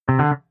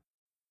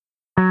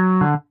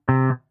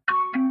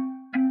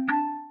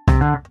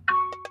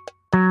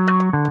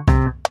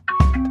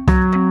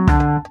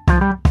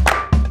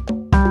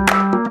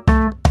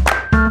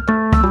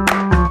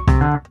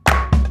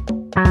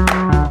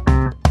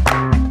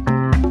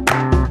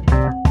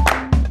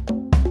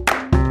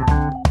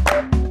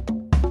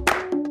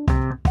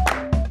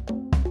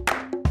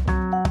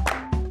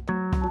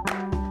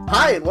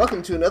Hi, and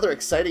welcome to another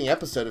exciting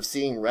episode of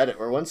Seeing Reddit,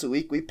 where once a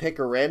week we pick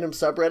a random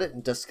subreddit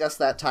and discuss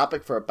that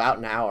topic for about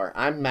an hour.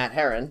 I'm Matt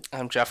Herron.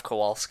 I'm Jeff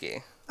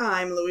Kowalski.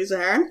 I'm Louisa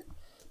Herron.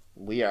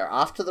 We are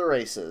off to the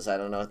races. I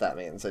don't know what that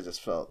means. It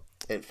felt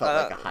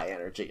like a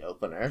high-energy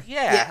opener.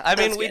 Yeah, I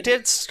mean, we good.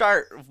 did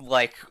start,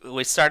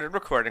 we started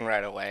recording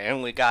right away,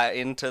 and we got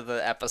into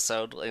the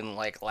episode in,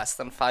 less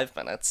than 5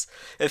 minutes.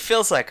 It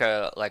feels like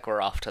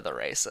we're off to the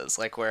races,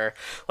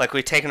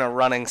 we've taken a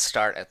running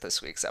start at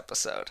this week's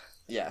episode.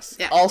 Yes.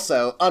 Yeah.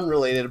 Also,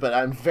 unrelated, but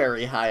I'm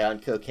very high on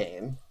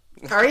cocaine.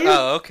 Are you?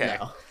 Oh, okay.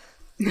 No.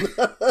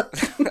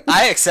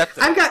 I accept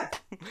it. I've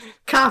got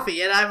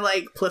coffee, and I'm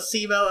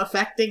placebo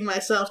affecting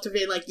myself to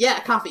be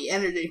coffee,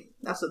 energy.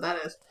 That's what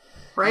that is.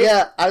 Right?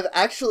 Yeah,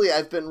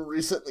 I've been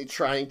recently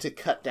trying to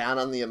cut down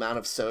on the amount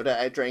of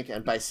soda I drink,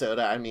 and by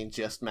soda I mean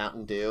just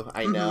Mountain Dew.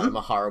 I know I'm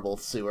a horrible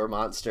sewer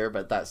monster,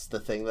 but that's the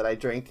thing that I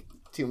drink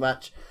too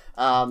much.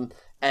 And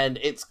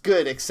it's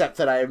good, except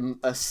that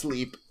I'm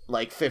asleep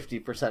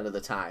 50% of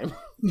the time.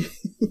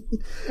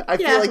 I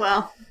feel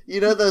well. You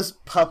know those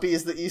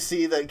puppies that you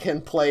see that can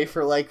play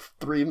for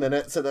 3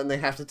 minutes and then they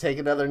have to take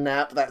another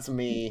nap? That's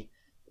me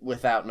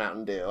without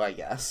Mountain Dew, I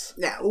guess.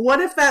 Yeah, what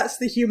if that's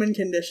the human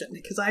condition?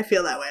 Because I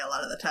feel that way a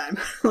lot of the time.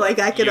 I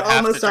could you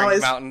have almost to drink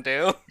always... Mountain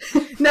Dew?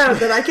 No,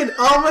 that I could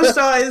almost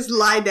always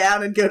lie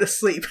down and go to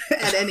sleep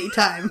at any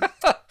time.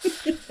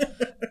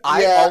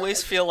 I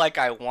always feel like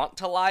I want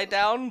to lie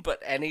down,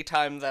 but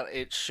anytime that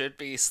it should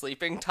be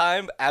sleeping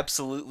time,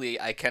 absolutely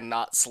I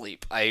cannot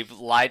sleep. I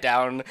lie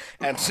down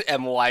and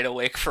am wide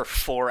awake for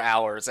 4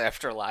 hours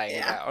after lying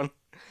down.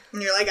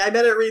 And you're I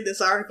better read this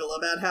article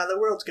about how the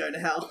world's going to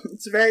hell.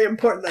 It's very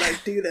important that I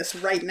do this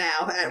right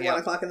now at 1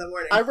 o'clock in the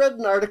morning. I read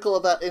an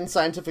article in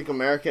Scientific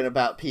American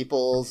about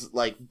people's,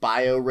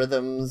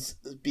 biorhythms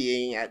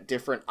being at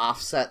different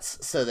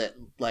offsets so that,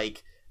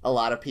 a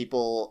lot of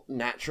people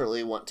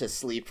naturally want to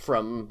sleep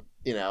from,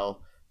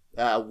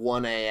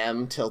 1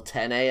 a.m. till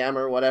 10 a.m.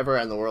 or whatever,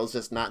 and the world's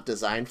just not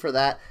designed for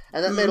that.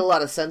 And that made a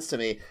lot of sense to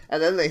me. And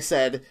then they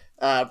said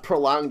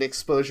prolonged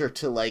exposure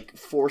to,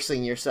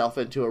 forcing yourself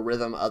into a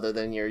rhythm other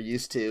than you're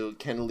used to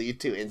can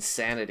lead to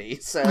insanity.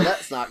 So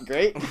that's not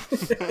great.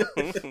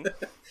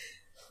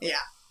 Yeah.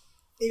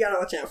 You gotta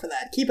watch out for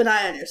that. Keep an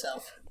eye on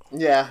yourself.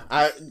 Yeah,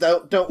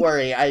 don't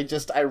worry. I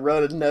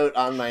wrote a note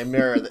on my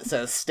mirror that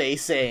says "Stay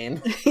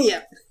sane."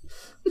 Yep.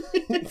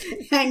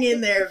 Hang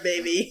in there,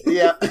 baby.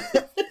 Yep.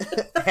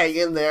 Hang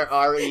in there,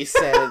 R.E.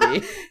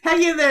 Sanity.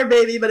 Hang in there,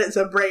 baby, but it's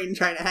a brain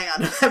trying to hang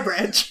on to that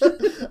branch.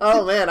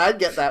 Oh man, I'd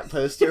get that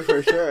poster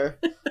for sure.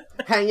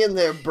 Hang in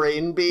there,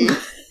 Brain Bee.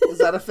 Is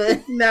that a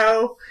thing?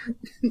 No.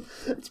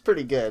 It's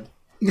pretty good.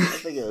 I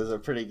think it was a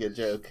pretty good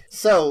joke.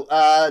 So,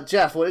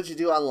 Jeff, what did you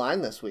do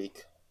online this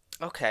week?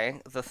 Okay,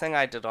 the thing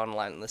I did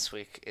online this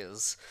week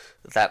is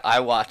that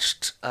I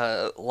watched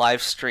a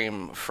live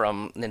stream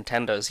from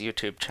Nintendo's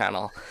YouTube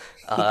channel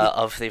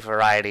of the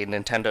Variety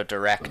Nintendo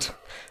Direct.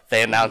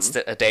 They announced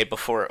it a day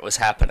before it was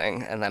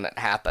happening, and then it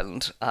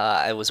happened.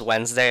 It was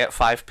Wednesday at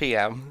 5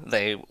 p.m.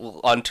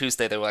 On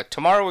Tuesday, they were like,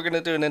 tomorrow we're going to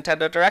do a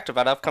Nintendo Direct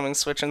about upcoming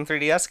Switch and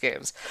 3DS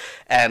games.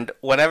 And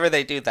whenever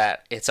they do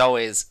that, it's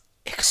always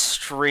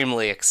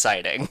extremely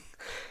exciting.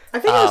 I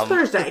think it was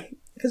Thursday.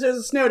 Because it was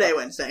a snow day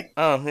Wednesday.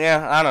 Oh,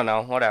 yeah, I don't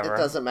know, whatever. It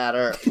doesn't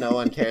matter. No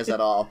one cares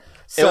at all.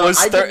 So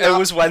it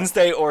was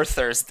Wednesday or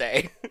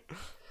Thursday.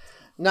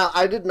 Now,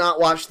 I did not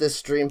watch this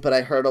stream, but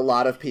I heard a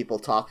lot of people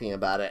talking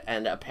about it,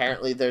 and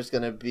apparently there's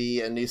going to be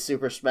a new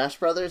Super Smash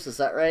Brothers, is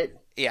that right?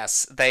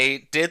 Yes,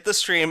 they did the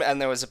stream, and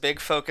there was a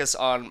big focus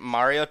on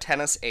Mario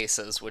Tennis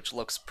Aces, which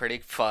looks pretty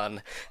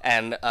fun,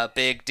 and a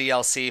big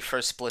DLC for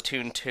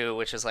Splatoon 2,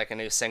 which is a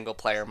new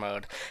single-player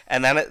mode.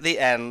 And then at the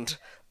end...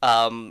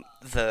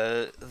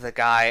 the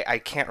guy, I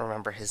can't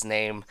remember his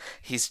name.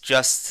 He's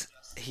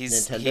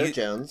Nintendo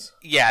Jones.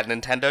 Yeah,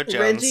 Nintendo Jones.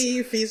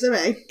 Reggie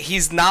Fils-Aimé.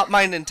 He's not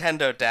my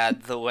Nintendo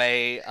dad the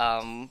way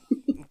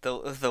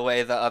the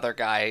way the other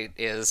guy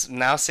is.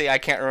 Now see, I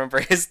can't remember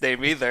his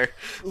name either.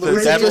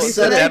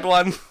 The dead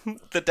one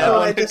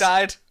who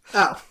died.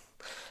 Oh.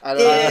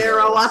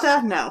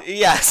 Iwata? No.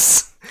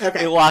 Yes.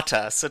 Okay.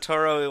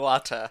 Satoru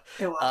Iwata,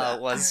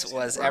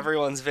 was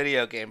everyone's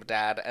video game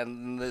dad,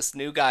 and this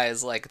new guy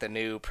is the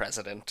new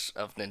president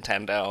of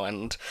Nintendo,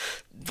 and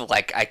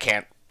I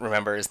can't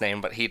remember his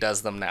name, but he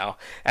does them now.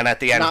 And at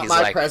the end, Not he's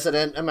my like,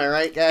 president, am I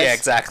right, guys? yeah,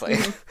 exactly.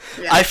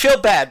 Yeah. I feel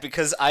bad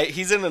because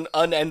he's in an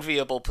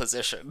unenviable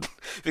position.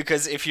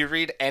 Because if you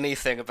read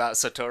anything about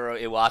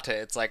Satoru Iwata,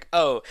 it's like,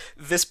 oh,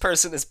 this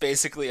person is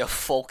basically a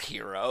folk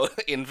hero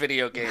in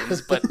video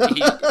games, but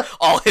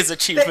all his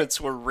achievements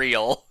were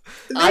real.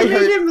 They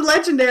made him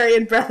legendary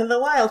in Breath of the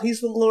Wild.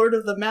 He's the Lord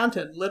of the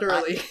Mountain,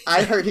 literally.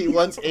 I heard he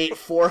once ate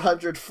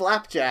 400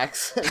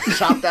 flapjacks and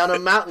chopped down a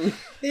mountain.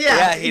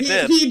 Yeah, he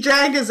did. He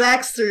dragged his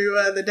axe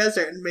through the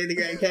desert and made the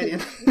Grand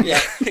Canyon.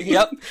 Yeah,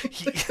 yep.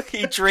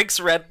 He drinks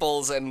Red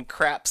Bulls and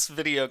craps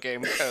video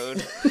game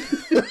code.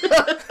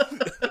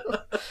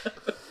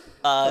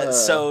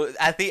 So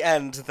at the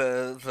end,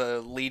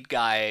 the lead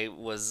guy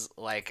was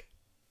like,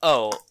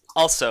 oh,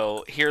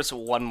 also, here's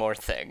one more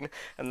thing.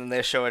 And then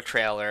they show a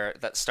trailer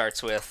that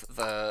starts with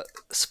the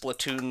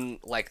Splatoon,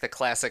 like the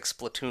classic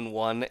Splatoon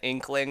 1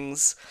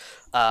 Inklings,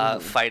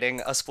 fighting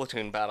a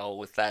Splatoon battle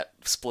with that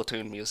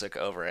Splatoon music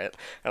over it.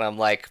 And I'm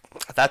like,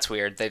 that's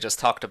weird. They just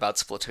talked about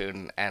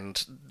Splatoon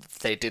and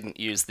they didn't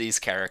use these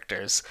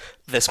characters.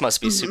 This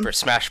must be Super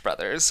Smash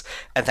Brothers.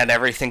 And then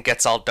everything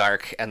gets all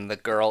dark and the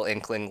girl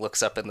Inkling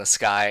looks up in the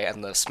sky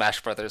and the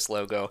Smash Brothers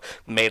logo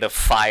made of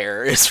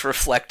fire is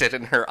reflected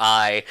in her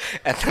eye.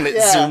 And then it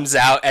zooms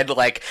out and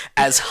like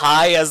as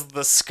high as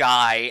the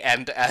sky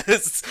and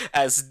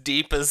as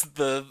deep as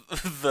the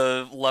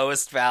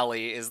lowest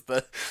valley is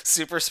the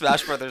Super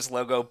Smash Brothers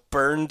logo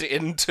burned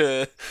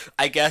into,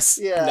 I guess,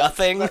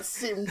 nothing. That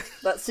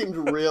seemed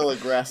real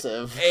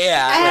aggressive.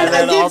 Yeah, and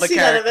then all the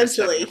characters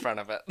in front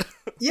of it.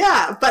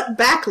 Yeah, but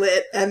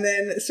backlit, and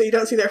then so you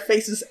don't see their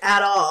faces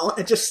at all,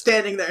 and just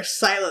standing there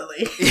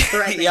silently.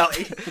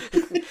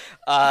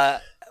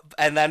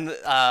 And then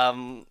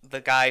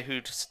the guy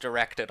who just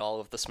directed all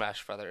of the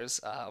Smash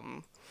Brothers,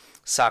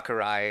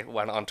 Sakurai,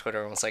 went on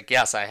Twitter and was like,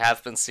 yes, I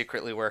have been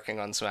secretly working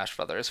on Smash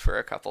Brothers for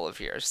a couple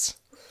of years.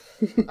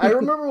 I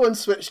remember when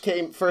Switch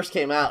first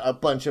came out, a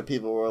bunch of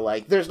people were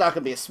like, there's not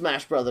going to be a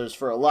Smash Brothers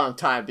for a long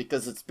time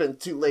because it's been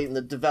too late in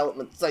the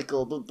development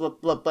cycle, blah, blah,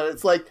 blah. But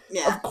it's like,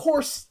 of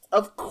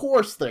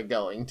course they're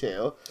going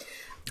to.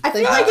 I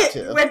feel like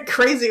it went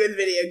crazy with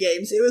video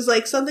games. It was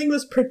like something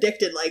was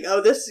predicted, like,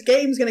 oh, this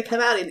game's going to come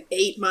out in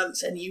 8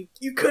 months, and you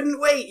couldn't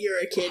wait. You're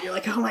a kid. You're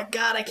like, oh my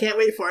god, I can't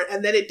wait for it.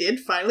 And then it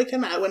did finally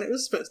come out when it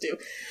was supposed to.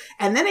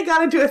 And then it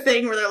got into a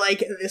thing where they're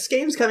like, this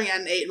game's coming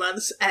out in 8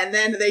 months, and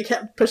then they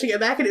kept pushing it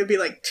back, and it would be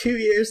like 2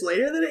 years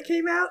later that it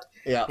came out.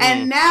 Yeah.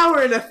 And now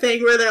we're in a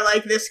thing where they're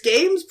like, this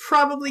game's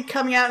probably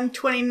coming out in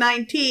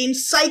 2019.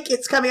 Psych,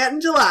 it's coming out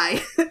in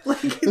July.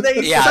 Like,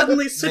 they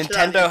suddenly switch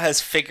Nintendo has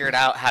figured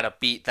out how to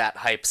beat that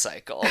hype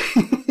cycle.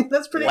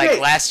 That's pretty like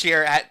great. last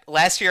year at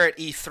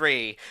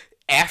E3,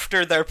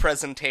 after their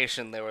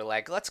presentation, they were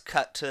like, let's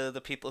cut to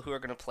the people who are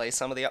going to play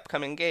some of the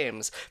upcoming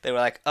games. They were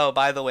like, oh,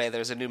 by the way,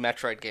 there's a new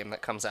Metroid game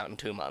that comes out in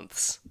 2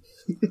 months.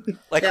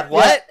 Like,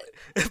 what?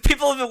 Yeah.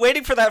 People have been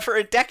waiting for that for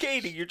a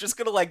decade, and you're just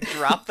going to, like,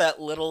 drop that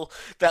little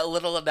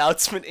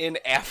announcement in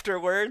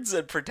afterwards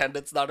and pretend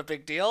it's not a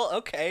big deal?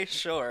 Okay,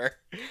 sure.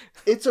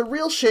 It's a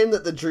real shame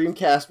that the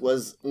Dreamcast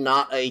was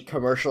not a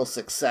commercial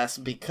success,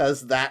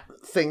 because that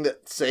thing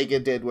that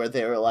Sega did where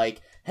they were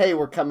like, hey,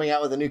 we're coming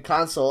out with a new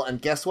console,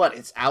 and guess what?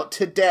 It's out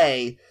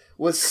today,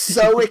 was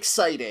so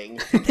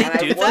exciting. They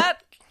do that?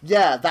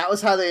 Yeah, that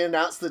was how they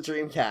announced the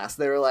Dreamcast.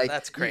 They were like,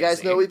 that's crazy. You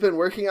guys know we've been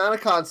working on a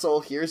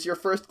console. Here's your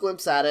first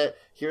glimpse at it.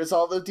 Here's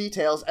all the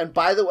details. And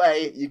by the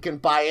way, you can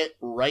buy it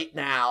right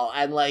now.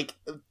 And, like,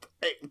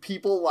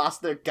 people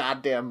lost their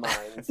goddamn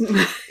minds.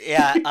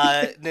 Yeah,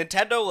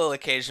 Nintendo will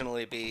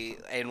occasionally be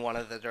in one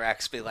of the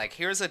directs be like,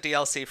 here's a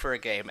DLC for a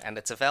game, and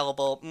it's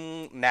available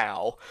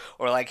now.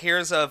 Or, like,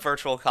 here's a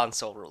virtual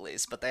console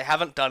release. But they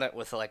haven't done it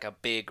with, like, a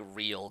big,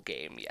 real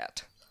game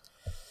yet.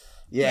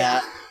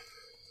 Yeah.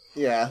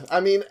 Yeah,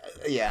 I mean,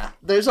 yeah.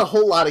 There's a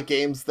whole lot of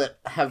games that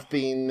have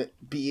been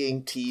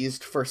being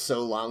teased for so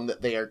long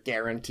that they are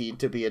guaranteed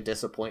to be a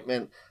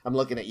disappointment. I'm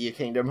looking at you,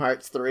 Kingdom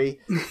Hearts 3.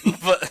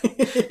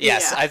 But,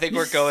 yes, I think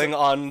we're going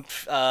on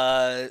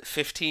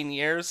 15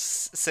 years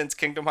since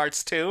Kingdom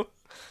Hearts 2.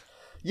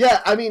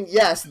 Yeah, I mean,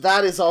 yes,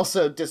 that is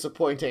also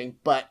disappointing,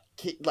 but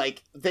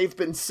like, they've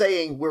been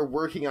saying we're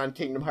working on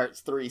Kingdom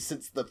Hearts 3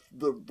 since the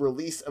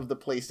release of the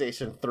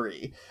PlayStation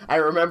 3. I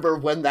remember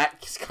when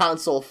that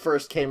console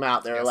first came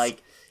out, they were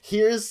like,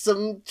 here's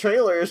some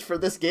trailers for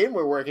this game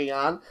we're working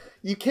on.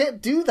 You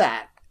can't do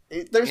that.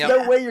 There's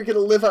no way you're going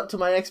to live up to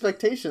my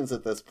expectations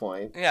at this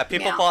point. Yeah,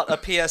 people bought a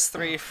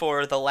PS3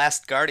 for The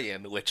Last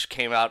Guardian, which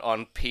came out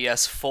on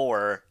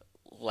PS4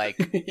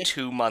 like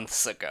 2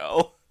 months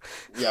ago.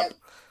 Yep.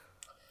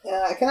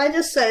 Can I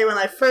just say, when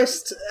I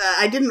first...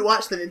 I didn't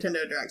watch the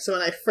Nintendo Direct, so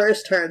when I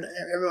first heard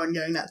everyone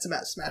going nuts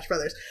about Smash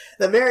Brothers,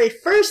 the very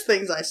first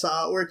things I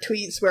saw were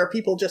tweets where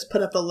people just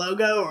put up the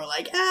logo or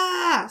like,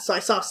 ah! So I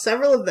saw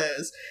several of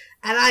those,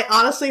 and I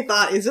honestly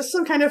thought, is this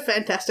some kind of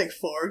Fantastic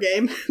Four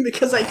game?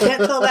 Because I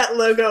can't tell that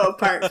logo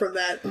apart from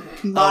that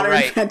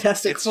modern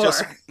Fantastic Four.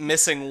 It's just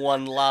missing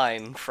one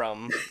line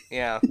from...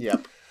 Yeah.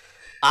 Yep.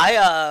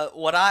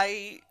 What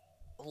I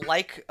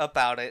like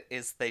about it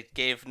is they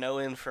gave no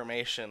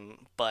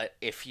information, but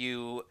if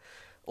you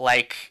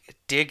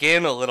dig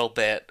in a little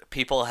bit,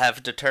 people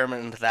have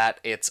determined that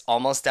it's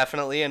almost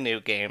definitely a new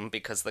game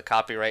because the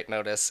copyright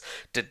notice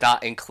did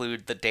not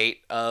include the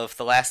date of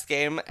the last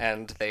game,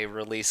 and they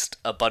released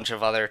a bunch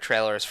of other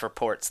trailers for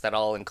ports that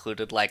all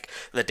included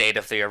the date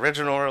of the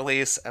original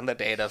release and the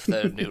date of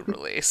the new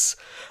release.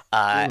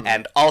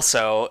 And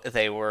also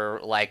they were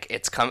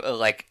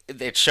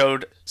it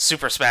showed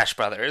Super Smash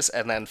Brothers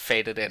and then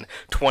faded in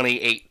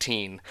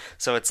 2018.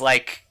 So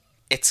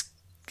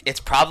it's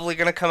probably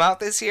going to come out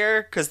this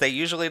year, because they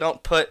usually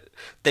don't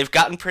they've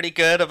gotten pretty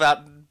good about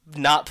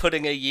not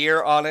putting a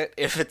year on it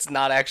if it's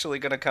not actually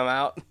going to come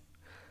out.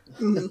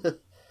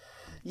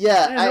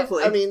 Yeah,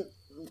 I mean,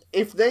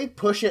 if they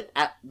push it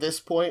at this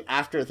point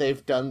after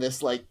they've done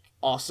this,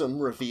 awesome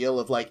reveal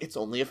of, it's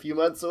only a few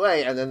months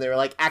away, and then they're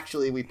like,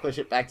 actually, we push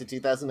it back to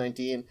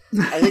 2019,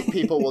 I think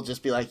people will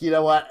just be like, you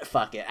know what,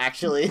 fuck it,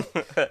 actually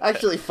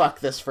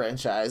fuck this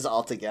franchise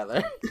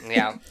altogether.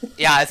 Yeah,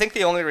 I think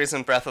the only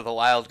reason Breath of the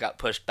Wild got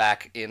pushed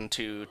back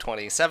into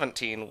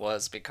 2017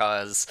 was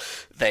because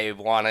they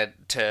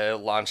wanted to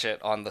launch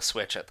it on the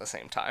Switch at the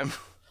same time.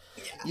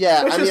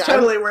 Yeah, which is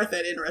totally worth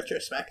it in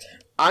retrospect.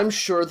 I'm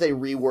sure they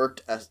reworked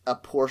a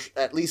portion,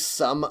 at least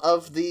some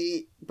of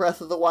the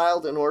Breath of the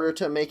Wild in order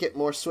to make it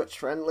more Switch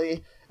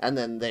friendly, and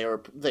then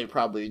they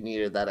probably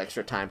needed that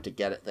extra time to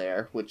get it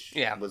there, which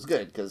was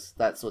good because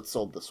that's what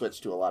sold the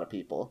Switch to a lot of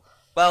people.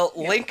 Well,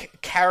 Link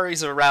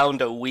carries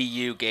around a Wii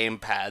U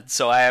gamepad,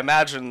 so I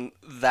imagine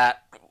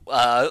that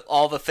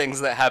all the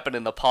things that happen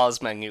in the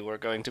pause menu were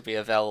going to be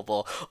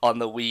available on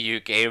the Wii U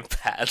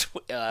gamepad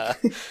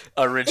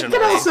originally. It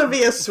could also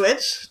be a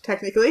Switch,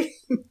 technically.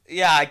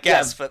 Yeah, I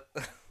guess, but...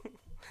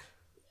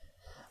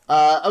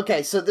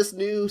 Okay, so this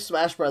new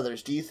Smash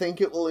Brothers, do you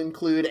think it will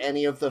include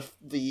any of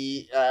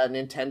the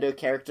Nintendo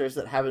characters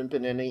that haven't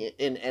been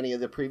in any of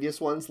the previous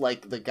ones,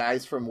 like the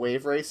guys from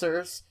Wave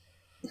Racers?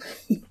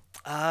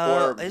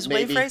 Or is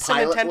Wave Race a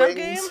Nintendo Wings?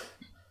 game?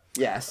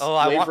 Yes. Oh,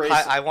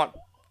 I want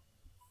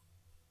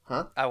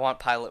Huh? I want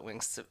Pilot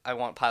Wings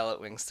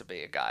to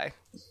be a guy.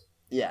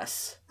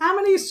 Yes. How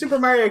many Super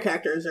Mario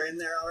characters are in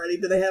there already?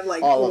 Do they have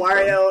All of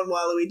Wario and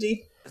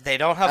Waluigi? They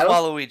don't have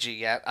Waluigi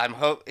yet.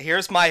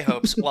 Here's my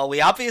hopes. Well, we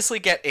obviously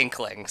get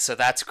Inkling, so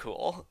that's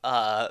cool.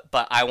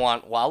 But I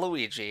want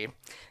Waluigi,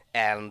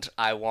 and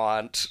I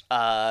want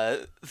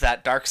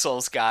that Dark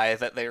Souls guy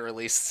that they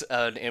released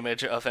an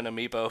image of an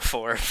amiibo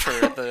for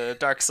the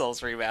Dark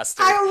Souls remaster.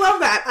 I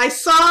love that. I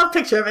saw a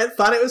picture of it,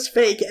 thought it was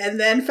fake, and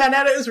then found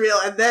out it was real,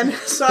 and then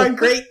saw a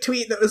great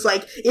tweet that was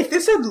like, if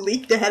this had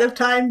leaked ahead of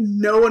time,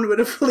 no one would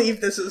have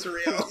believed this is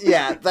real.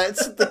 Yeah,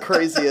 that's the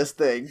craziest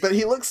thing. But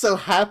he looks so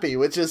happy,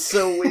 which is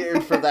so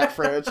weird for that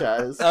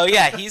franchise. Oh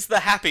yeah, he's the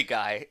happy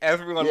guy.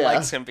 Everyone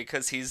likes him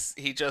because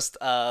he just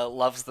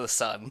loves the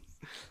sun.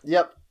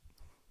 Yep.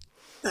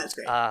 That's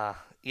great.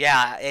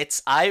 Yeah,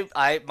 it's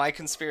my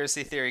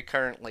conspiracy theory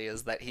currently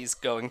is that he's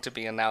going to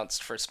be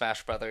announced for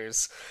Smash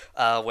Brothers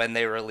when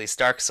they release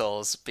Dark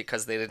Souls,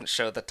 because they didn't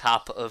show the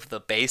top of the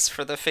base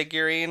for the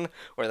figurine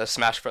where the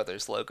Smash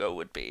Brothers logo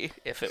would be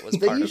if it was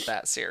part of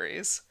that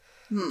series.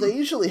 They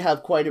usually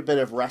have quite a bit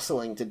of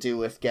wrestling to do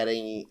with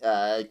getting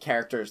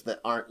characters that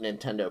aren't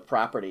Nintendo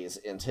properties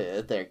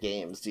into their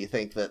games. Do you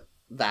think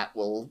that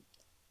will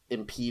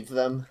impede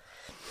them?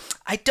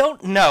 I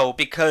don't know,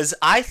 because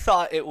I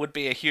thought it would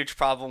be a huge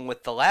problem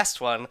with the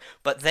last one,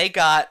 but they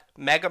got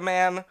Mega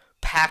Man,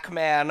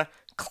 Pac-Man,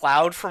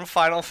 Cloud from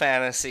Final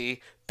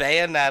Fantasy,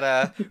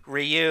 Bayonetta,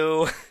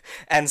 Ryu,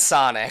 and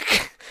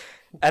Sonic.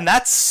 And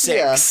that's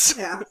 6.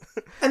 Yeah.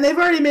 And they've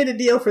already made a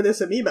deal for this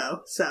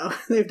amiibo, so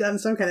they've done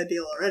some kind of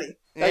deal already.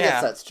 I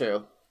guess that's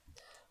true.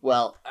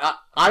 Well,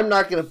 I'm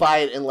not going to buy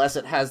it unless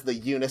it has the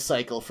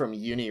unicycle from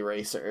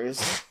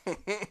Uniracers.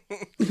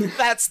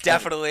 That's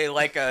definitely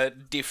like a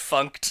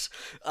defunct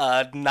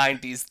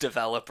 90s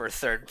developer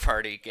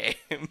third-party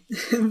game.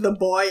 The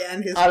boy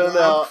and his I don't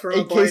know.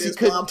 In case you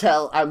couldn't blob.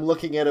 tell, I'm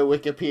looking at a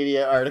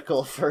Wikipedia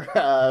article for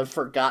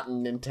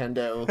forgotten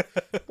Nintendo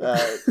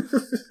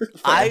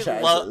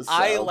franchises.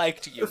 I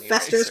liked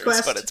Fester's Uniracers,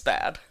 Quest. but it's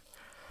bad.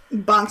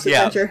 Bonk's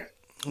Adventure.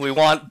 We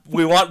want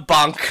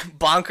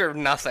Bonk or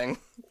nothing.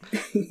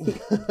 Bonk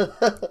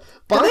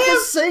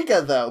was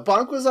Sega, though.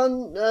 Bonk was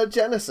on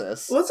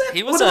Genesis. Was it?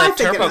 He was What am I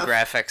thinking of?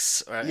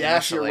 TurboGrafx.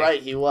 Yes, initially. you're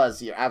right. He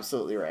was. You're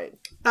absolutely right.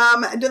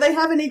 Do they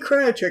have any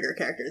Chrono Trigger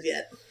characters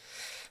yet?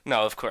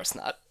 No, of course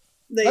not.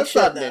 They That's should,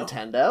 not though.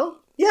 Nintendo.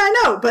 Yeah,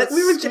 I know, but That's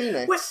we were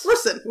Squeenix.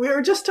 listen. We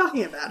were just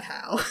talking about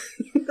how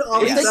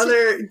all Yes. these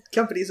other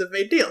companies have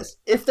made deals.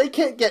 If they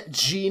can't get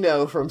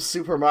Geno from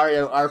Super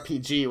Mario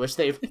RPG, which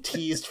they've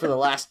teased for the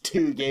last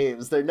 2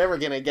 games, they're never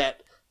gonna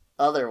get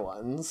other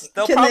ones.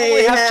 They'll Can probably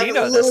they have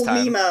Gino this little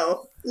time.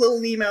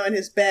 Little Nemo in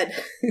his bed?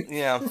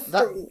 Yeah.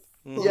 Yeah,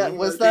 Nemo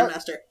was the Game that?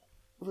 Master.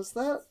 Was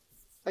that?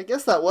 I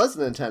guess that was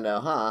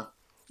Nintendo, huh?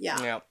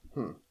 Yeah. Yeah.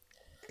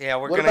 Yeah,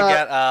 we're What gonna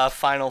about- get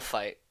Final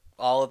Fight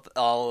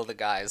all of the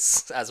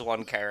guys as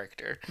one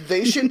character.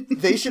 They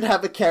should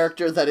have a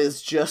character that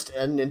is just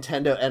a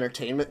Nintendo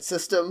Entertainment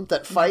System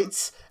that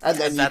fights, and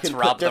then you That's can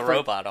Rob put the different...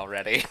 Robot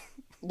already.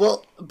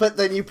 Well, but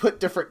then you put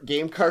different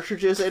game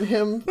cartridges in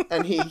him,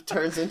 and he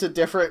turns into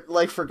different,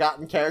 like,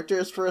 forgotten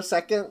characters for a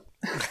second.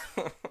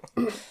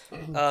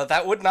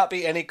 That would not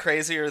be any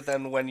crazier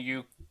than when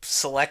you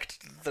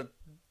select the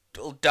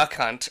Duck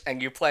Hunt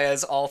and you play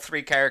as all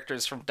three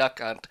characters from Duck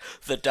Hunt: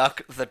 the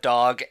duck, the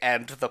dog,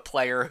 and the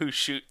player who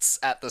shoots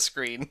at the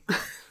screen.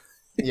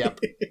 Yep.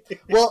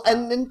 Well,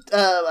 and then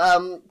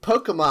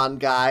Pokemon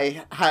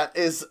guy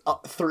is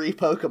 3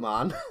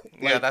 Pokemon.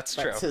 Yeah, that's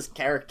true. His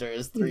character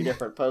is 3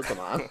 different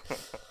Pokemon.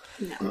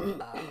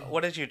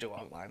 What did you do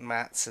online,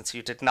 Matt, since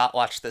you did not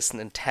watch this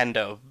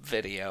Nintendo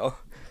video?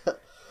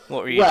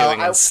 What were you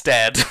doing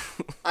instead?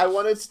 I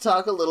wanted to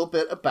talk a little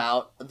bit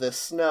about the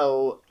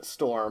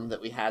snowstorm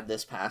that we had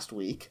this past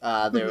week.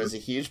 There was a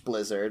huge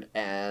blizzard,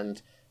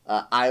 and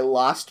I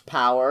lost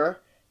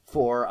power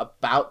for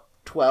about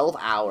 12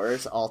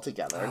 hours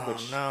altogether.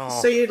 No.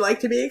 So you'd like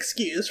to be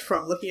excused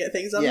from looking at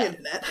things on the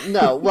internet?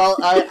 No, well,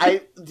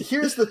 I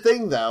here's the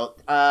thing, though.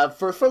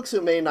 For folks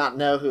who may not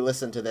know who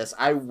listen to this,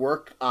 I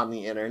work on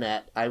the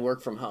internet. I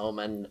work from home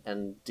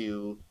and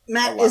do...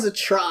 Matt is a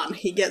Tron.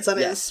 He gets on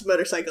his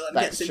motorcycle and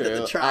gets into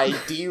the Tron. I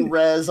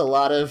de-res a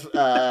lot of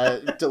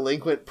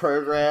delinquent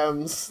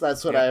programs.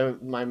 That's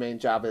what my main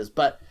job is.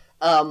 But,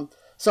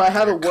 so I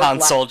have a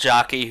console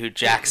jockey who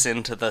jacks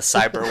into the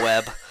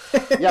cyberweb.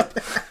 Yep.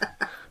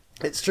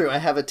 It's true. I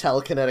have a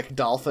telekinetic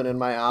dolphin in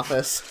my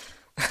office.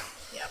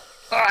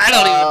 I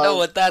don't even know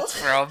what that's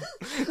from.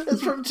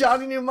 It's from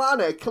Johnny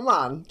Mnemonic. Come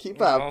on,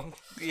 keep up.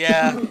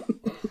 Yeah.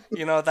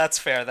 That's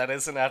fair. That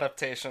is an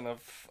adaptation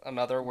of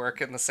another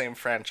work in the same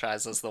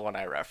franchise as the one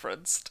I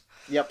referenced.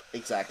 Yep,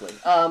 exactly.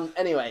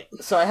 Anyway,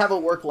 so I have a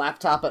work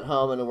laptop at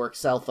home and a work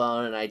cell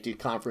phone, and I do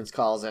conference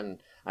calls,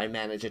 and I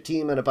manage a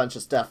team and a bunch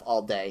of stuff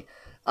all day.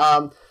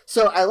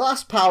 So I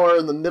lost power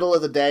in the middle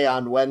of the day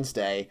on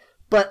Wednesday,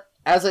 but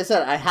as I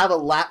said, I have a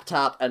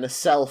laptop and a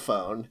cell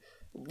phone,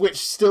 which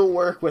still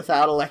work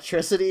without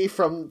electricity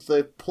from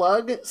the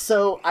plug,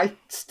 so I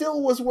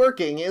still was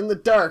working in the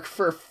dark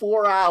for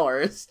 4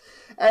 hours.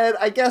 And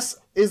I guess,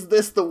 is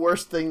this the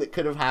worst thing that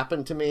could have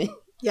happened to me?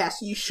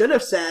 Yes, you should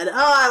have said,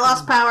 I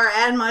lost power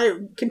and my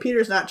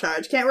computer's not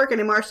charged. Can't work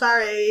anymore.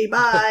 Sorry.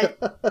 Bye.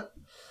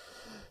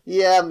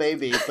 Yeah,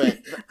 maybe, but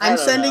I'm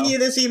sending you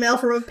this email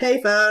from a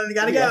payphone.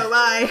 Gotta go.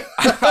 Bye.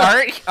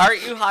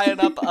 Aren't you high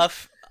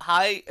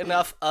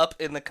enough up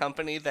in the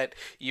company that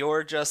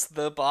you're just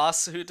the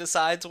boss who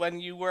decides when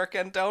you work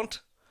and don't?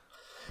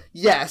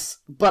 Yes,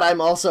 but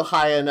I'm also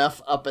high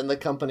enough up in the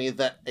company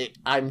that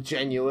I'm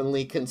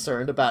genuinely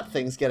concerned about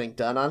things getting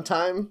done on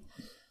time.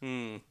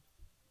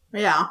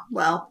 Yeah,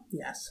 well,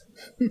 yes.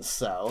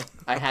 So,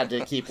 I had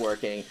to keep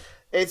working.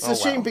 It's a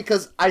shame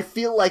because I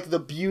feel like the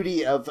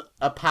beauty of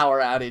a power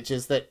outage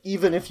is that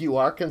even if you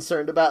are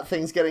concerned about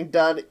things getting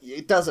done,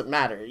 it doesn't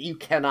matter. You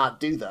cannot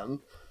do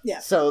them.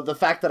 Yeah. So the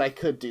fact that I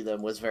could do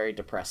them was very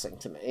depressing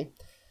to me.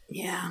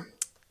 Yeah.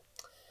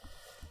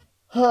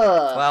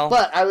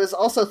 But I was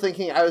also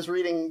thinking, I was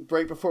reading,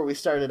 right before we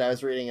started, I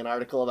was reading an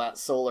article about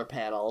solar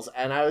panels,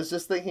 and I was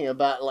just thinking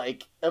about,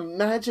 like,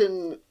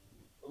 imagine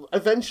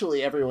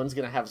eventually everyone's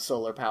going to have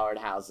solar-powered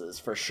houses,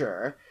 for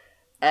sure.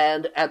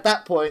 And at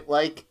that point,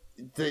 like,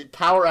 the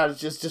power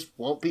outages just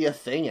won't be a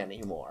thing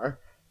anymore.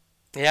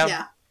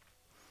 Yeah.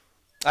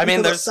 I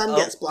mean, the sun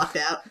gets blocked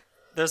out.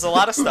 There's a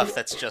lot of stuff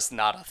that's just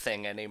not a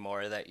thing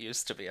anymore that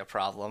used to be a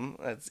problem.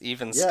 It's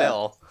even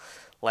still.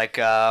 Like,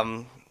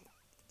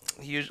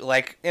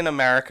 like in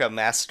America,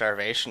 mass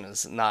starvation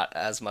is not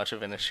as much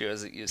of an issue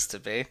as it used to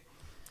be.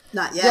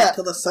 Not yet,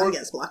 until the sun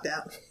gets blocked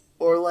out.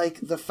 Or, like,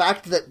 the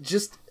fact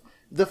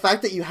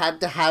that you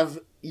had to have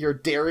your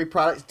dairy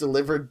products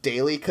delivered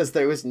daily because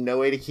there was no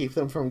way to keep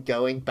them from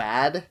going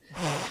bad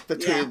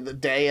between the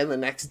day and the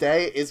next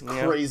day is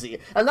crazy.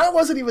 And that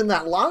wasn't even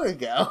that long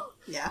ago.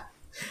 Yeah.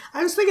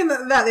 I was thinking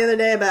that the other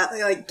day about,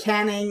 like,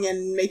 canning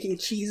and making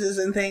cheeses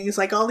and things,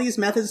 like all these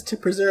methods to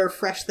preserve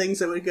fresh things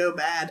that would go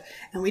bad,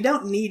 and we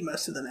don't need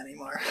most of them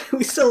anymore.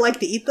 We still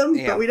like to eat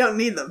them, but we don't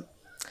need them.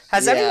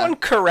 Has anyone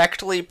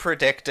correctly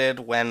predicted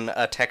when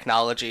a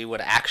technology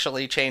would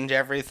actually change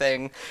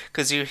everything?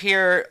 Because you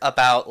hear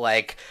about,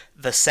 like,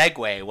 the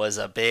Segway was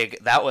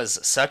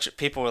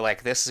people were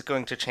like, this is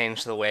going to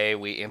change the way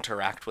we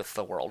interact with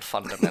the world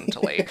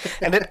fundamentally.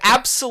 And it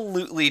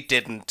absolutely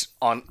didn't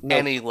on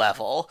any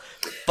level.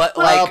 But,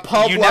 like,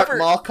 Paul you Blart never...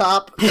 Mall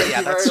Cop,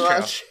 yeah, that's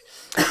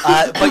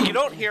true. But you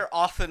don't hear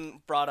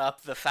often brought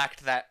up the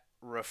fact that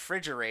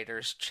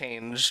refrigerators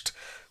changed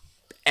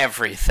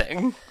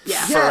everything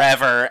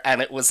forever,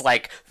 and it was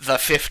like the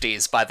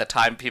 50s by the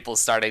time people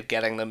started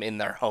getting them in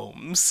their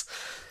homes.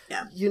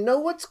 Yeah. You know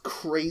what's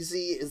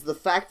crazy is the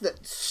fact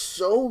that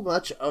so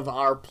much of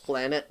our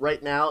planet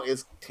right now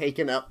is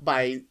taken up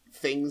by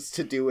things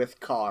to do with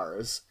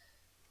cars.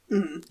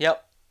 Mm-hmm.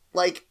 Yep.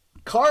 Like,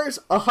 cars,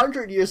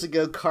 100 years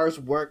ago, cars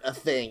weren't a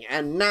thing,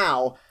 and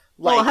now,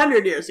 Well, Like,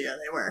 100 years ago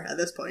they were at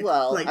this point.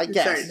 well, Like, I it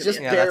started guess to just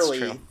be- Yeah, that's barely.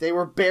 true. They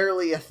were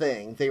barely a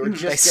thing. They were Mhm.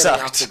 just They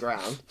getting off sucked. the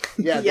ground.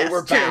 Yeah, Yes, they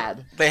were true.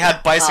 bad. They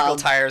had bicycle Um,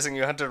 tires and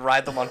you had to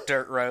ride them on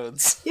dirt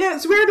roads. Yeah,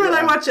 it's weird when I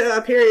Yeah. watch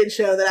a period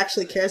show that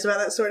actually cares about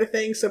that sort of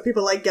thing. So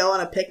people like go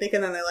on a picnic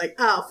and then they're like,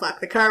 "Oh fuck,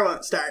 the car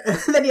won't start." And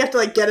then you have to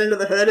like get into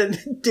the hood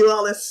and do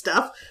all this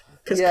stuff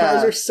because Yeah.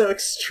 cars are so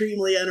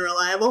extremely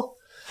unreliable.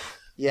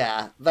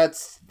 Yeah,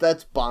 that's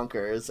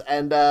bonkers.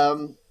 And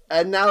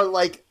now,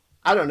 like,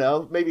 I don't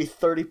know, maybe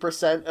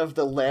 30% of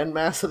the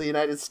landmass of the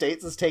United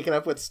States is taken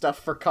up with stuff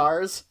for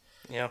cars.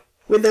 Yeah.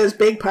 With those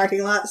big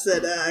parking lots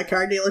that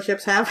car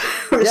dealerships have,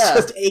 where it's Yeah.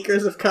 just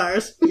acres of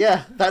cars.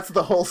 Yeah, that's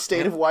the whole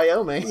state of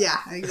Wyoming. Yeah,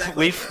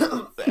 exactly.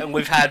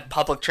 We've had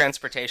public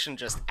transportation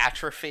just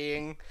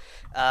atrophying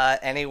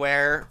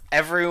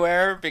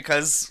everywhere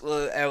because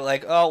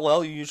like, oh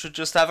well, you should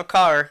just have a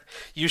car.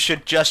 You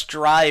should just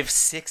drive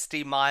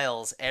 60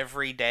 miles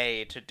every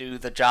day to do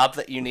the job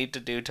that you need to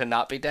do to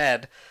not be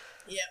dead.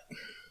 Yep.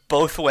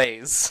 Both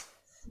ways.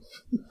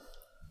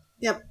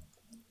 Yep.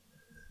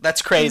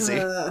 That's crazy.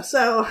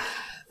 So,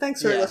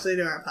 thanks for Yeah. listening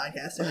to our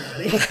podcast,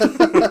 everybody.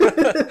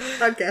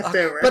 Podcast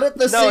over. But at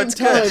the No, same it's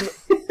good.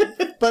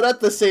 time, but at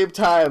the same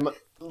time,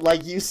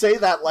 like, you say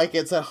that like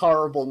it's a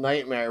horrible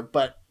nightmare,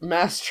 but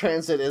mass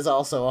transit is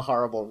also a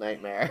horrible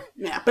nightmare.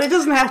 Yeah, but it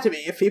doesn't have to be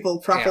if people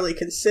properly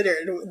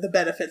considered the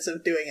benefits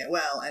of doing it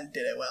well and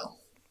did it well.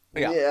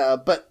 Yeah.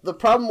 But the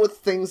problem with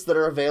things that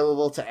are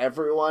available to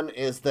everyone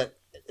is that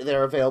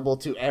they're available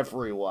to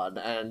everyone,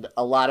 and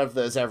a lot of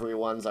those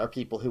everyones are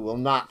people who will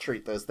not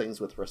treat those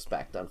things with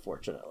respect,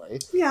 unfortunately.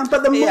 Yeah,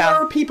 but the more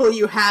Yeah. people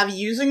you have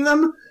using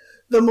them,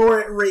 the more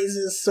it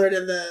raises sort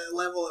of the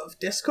level of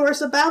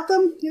discourse about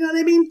them. You know what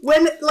I mean?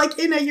 When, like,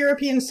 in a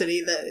European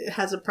city that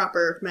has a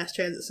proper mass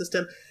transit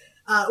system,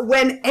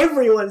 when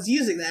everyone's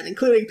using that,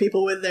 including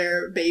people with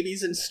their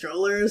babies and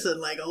strollers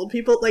and, like, old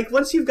people, like,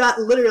 once you've got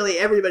literally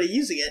everybody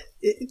using it,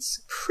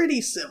 it's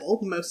pretty civil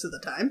most of the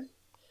time.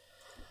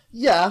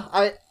 Yeah,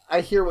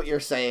 I hear what you're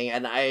saying,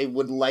 and I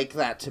would like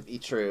that to be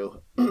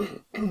true.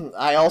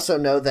 I also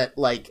know that,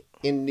 like,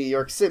 in New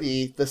York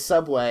City, the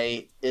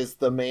subway is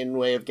the main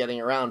way of getting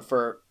around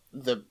for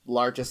the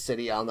largest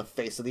city on the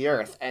face of the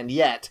earth, and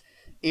yet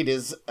it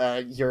is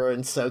a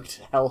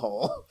urine-soaked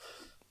hellhole.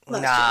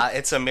 That's Nah,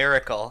 it's a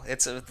miracle.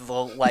 It's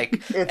like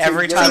It's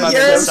every a time I'm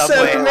in You're the so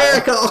subway.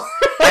 miracle.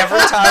 Every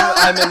time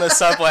I'm in the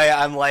subway,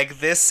 I'm like,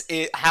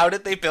 how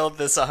did they build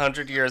this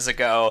 100 years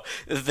ago?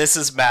 This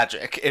is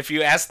magic. If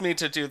you asked me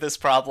to do this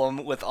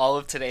problem with all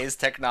of today's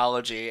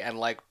technology and,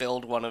 like,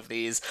 build one of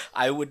these,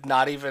 I would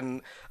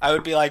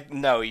be like,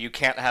 no, you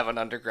can't have an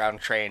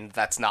underground train.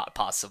 That's not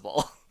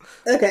possible.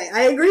 Okay,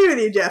 I agree with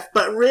you, Jeff,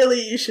 but really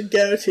you should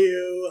go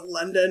to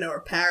London or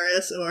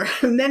Paris or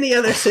many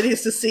other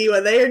cities to see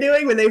what they are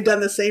doing when they've done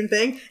the same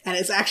thing, and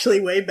it's actually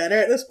way better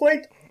at this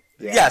point.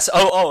 Yeah. Yes.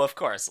 Oh, of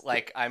course.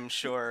 Like, I'm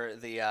sure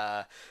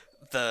the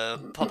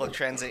public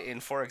transit in,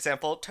 for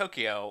example,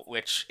 Tokyo,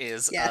 which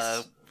is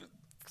Yes.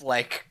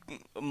 like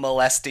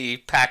molesty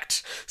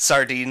packed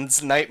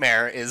sardines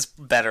nightmare, is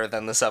better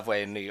than the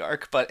subway in New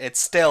York, but it's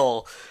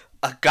still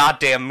a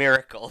goddamn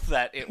miracle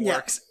that it Yeah.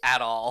 works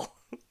at all.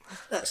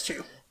 That's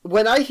true.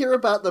 When I hear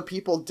about the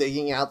people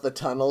digging out the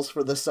tunnels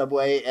for the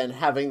subway and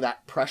having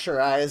that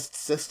pressurized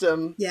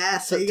system... Yeah,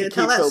 so to you're gonna keep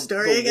tell that the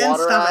story again?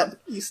 water Stop out. it.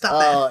 You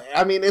stop that.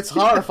 I mean, it's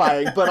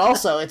horrifying, but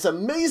also it's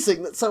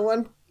amazing that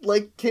someone,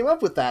 like, came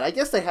up with that. I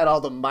guess they had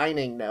all the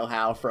mining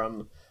know-how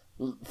from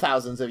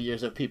thousands of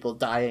years of people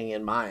dying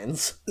in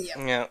mines.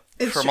 Yeah.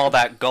 It's From true. all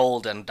that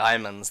gold and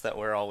diamonds that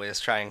we're always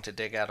trying to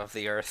dig out of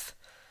the earth.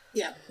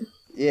 Yeah.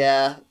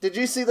 Yeah. Did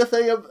you see the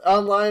thing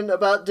online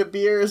about De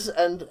Beers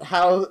and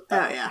how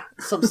Oh, yeah.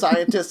 some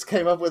scientists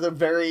came up with a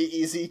very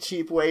easy,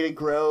 cheap way to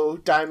grow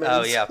diamonds?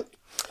 Oh, yeah.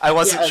 I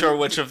wasn't Yeah, sure and-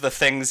 which of the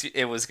things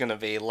it was going to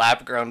be,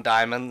 lab-grown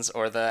diamonds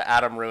or the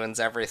Atom Ruins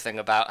Everything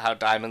about how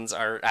diamonds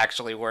are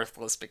actually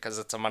worthless because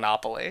it's a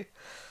monopoly.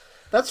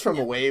 That's from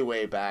way,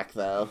 way back,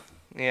 though.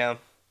 Yeah.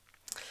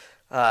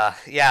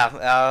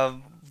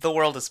 The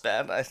world is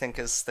bad, I think,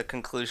 is the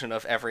conclusion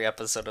of every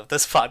episode of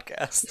this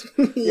podcast.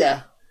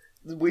 Yeah.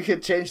 We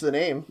could change the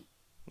name.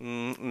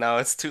 No,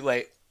 it's too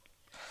late.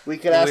 We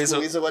could ask Louisa-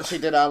 Louisa what she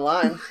did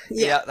online.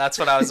 Yeah, that's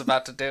what I was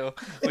about to do.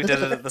 We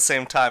did it at the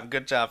same time.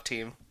 Good job,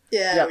 team.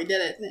 Yeah, Yep. we did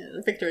it. Yeah,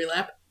 the victory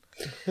lap.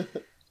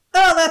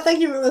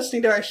 Thank you for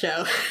listening to our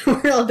show.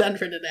 We're all done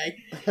for today.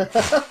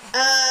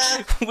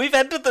 We've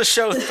ended the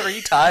show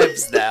 3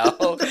 times now.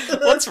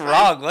 What's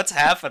wrong? What's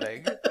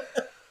happening?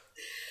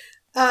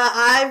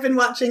 I've been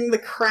watching The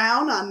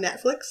Crown on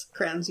Netflix,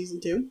 Crown Season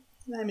 2.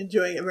 I'm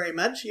enjoying it very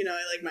much. You know,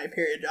 I like my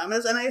period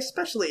dramas, and I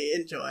especially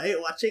enjoy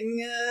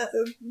watching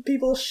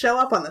people show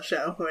up on the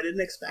show who I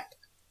didn't expect.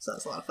 So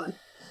it's a lot of fun.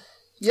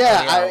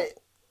 Yeah, Yeah.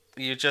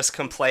 You just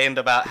complained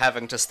about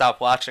having to stop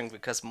watching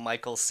because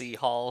Michael C.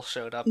 Hall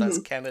showed up as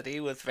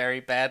Kennedy with very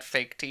bad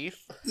fake teeth.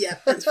 Yeah,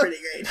 it's pretty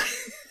great.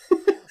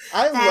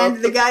 I love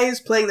And the guy who's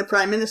playing the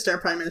Prime Minister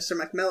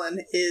Macmillan,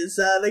 is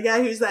the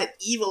guy who's that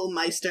evil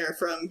Meister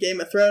from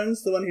Game of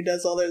Thrones, the one who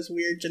does all those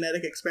weird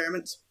genetic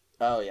experiments.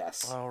 Oh,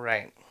 yes. All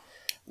right.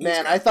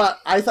 Man, I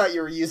thought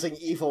you were using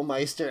Evil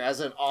Meister as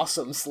an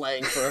awesome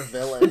slang for a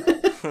villain.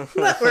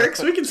 That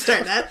works. We can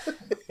start that.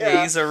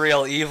 Yeah, he's a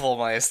real evil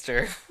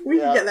meister. We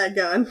can get that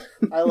going.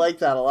 I like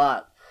that a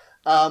lot.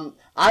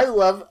 I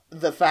love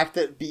the fact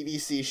that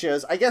BBC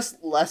shows, I guess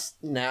less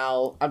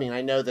now, I mean,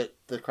 I know that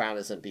The Crown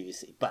isn't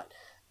BBC, but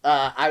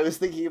I was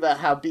thinking about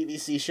how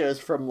BBC shows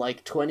from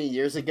like 20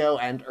 years ago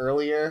and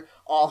earlier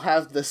all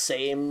have the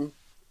same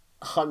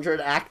 100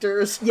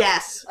 actors.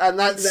 Yes. And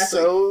that's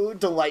so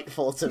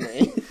delightful to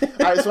me.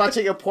 I was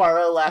watching a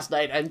Poirot last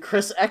night, and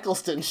Chris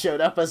Eccleston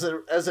showed up as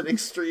an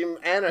extreme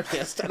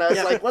anarchist, and I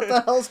was like, what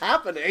the hell's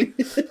happening?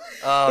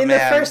 Oh, In man.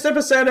 the first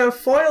episode of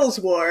Foyle's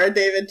War,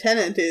 David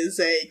Tennant is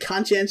a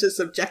conscientious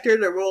objector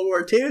to World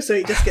War II, so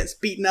he just gets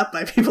beaten up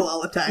by people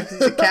all the time.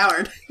 He's a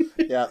coward.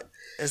 Yeah.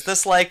 Is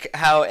this like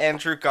how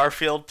Andrew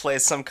Garfield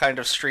plays some kind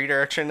of street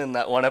urchin in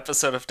that one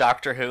episode of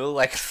Doctor Who,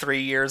 like 3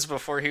 years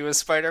before he was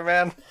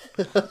Spider-Man?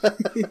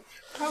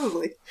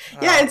 Probably.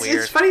 Yeah, weird.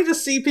 it's funny to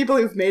see people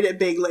who've made it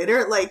big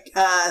later. Like,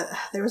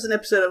 there was an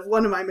episode of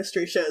one of my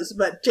mystery shows,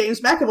 but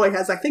James McAvoy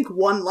has, I think,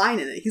 one line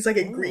in it. He's like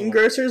a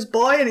greengrocer's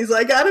boy, and he's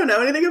like, I don't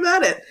know anything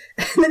about it.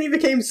 And then he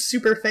became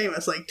super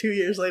famous, like, 2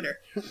 years later.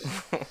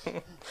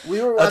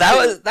 We were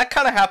That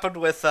kind of happened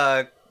with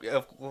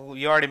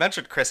you already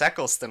mentioned Chris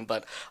Eccleston,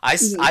 but I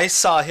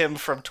saw him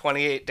from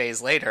 28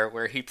 Days Later,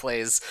 where he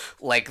plays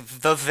like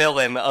the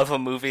villain of a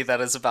movie that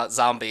is about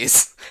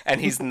zombies, and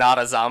he's not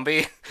a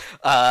zombie.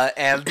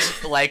 And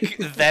like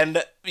then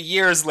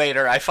years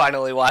later, I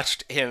finally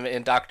watched him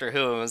in Doctor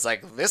Who and was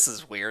like, this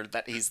is weird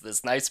that he's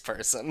this nice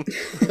person.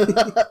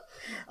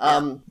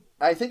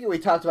 I think we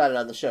talked about it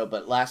on the show,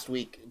 but last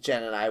week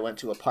Jen and I went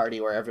to a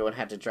party where everyone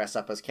had to dress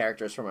up as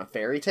characters from a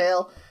fairy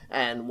tale,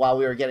 and while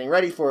we were getting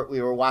ready for it,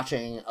 we were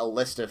watching a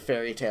list of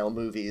fairy tale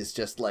movies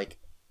just like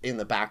in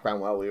the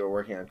background while we were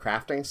working on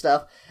crafting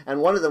stuff,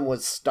 and one of them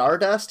was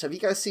Stardust. Have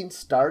you guys seen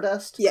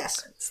Stardust?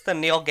 Yes. It's the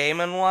Neil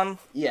Gaiman one.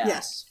 Yeah.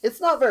 Yes.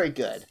 It's not very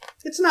good.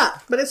 It's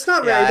not, but it's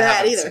not very I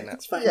bad haven't either. seen it.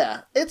 It's fine.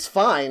 Yeah, it's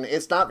fine.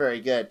 It's not very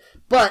good,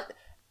 but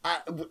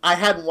I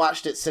hadn't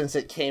watched it since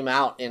it came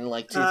out in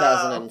like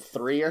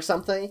 2003 or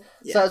something.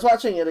 Yeah. So I was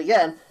watching it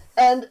again,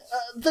 and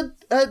the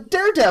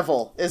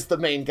Daredevil is the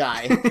main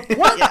guy.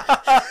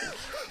 What?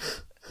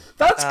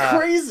 That's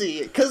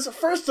crazy. Because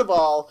first of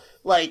all,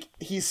 like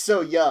he's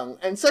so young,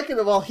 and second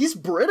of all, he's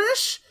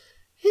British.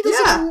 He does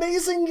an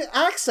amazing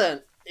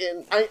accent.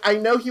 I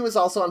know he was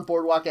also on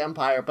Boardwalk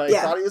Empire, but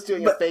I thought he was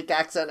doing a fake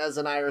accent as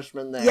an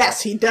Irishman there.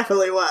 Yes, he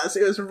definitely was.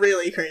 It was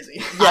really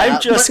crazy. Yeah, I'm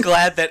just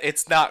glad that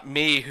it's not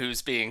me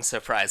who's being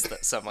surprised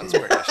that someone's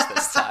British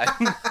this time.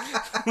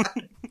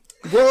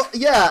 Well,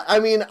 yeah, I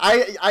mean,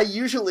 I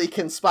usually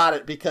can spot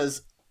it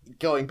because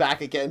going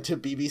back again to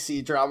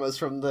BBC dramas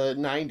from the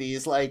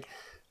 90s, like,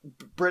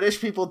 British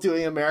people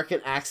doing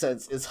American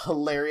accents is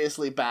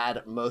hilariously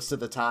bad most of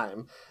the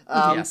time.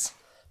 Yes.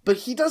 But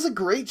he does a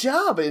great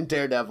job in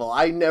Daredevil.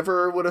 I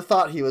never would have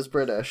thought he was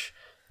British.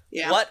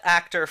 Yeah. What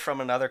actor from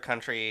another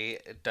country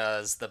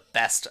does the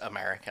best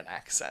American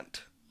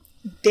accent?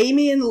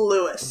 Damian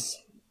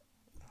Lewis.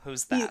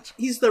 Who's that?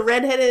 He's the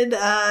redheaded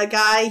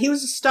guy. He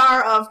was a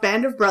star of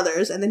Band of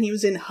Brothers, and then he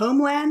was in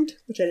Homeland,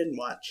 which I didn't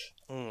watch.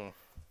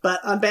 But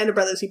on Band of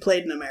Brothers, he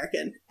played an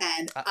American,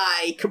 and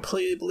I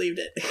completely believed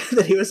it,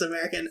 that he was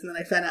American, and then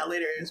I found out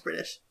later he was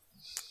British.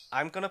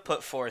 I'm going to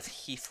put forth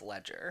Heath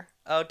Ledger.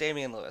 Oh,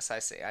 Damian Lewis, I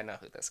see. I know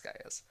who this guy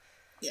is.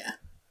 Yeah.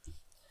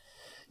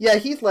 Yeah,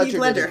 Heath Ledger, Heath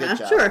Ledger, did a good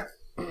job. Sure.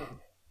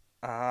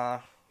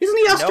 Isn't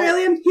he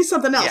Australian? He's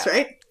something else, Yeah.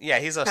 right? Yeah,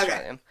 he's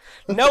Australian.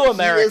 No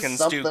Americans do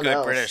something good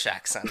else. British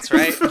accents,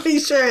 right? He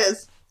sure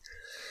is.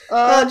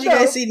 Did you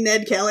guys see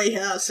Ned Kelly?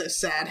 Oh, so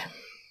sad.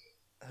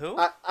 Who?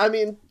 I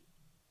mean,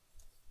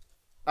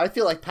 I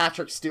feel like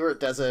Patrick Stewart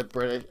does a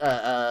British...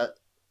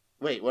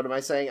 wait, what am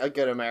I saying? A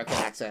good American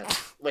accent.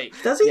 Wait.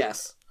 Does he?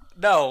 Yes.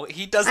 No,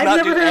 he does I've not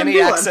never do heard him any do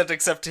one. accent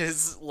except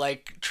his,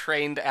 like,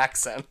 trained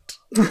accent.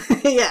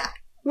 Yeah.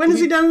 When has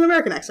he done an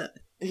American accent?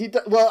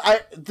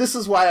 This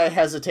is why I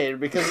hesitated,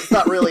 because it's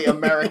not really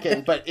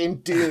American, but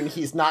in Dune,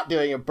 he's not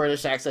doing a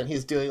British accent,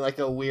 he's doing like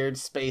a weird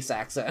space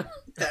accent.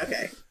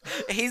 Okay.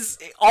 He's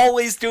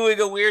always doing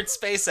a weird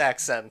space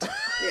accent.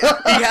 Yeah.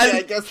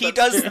 I guess He that's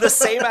does true. the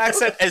same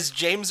accent as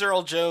James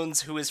Earl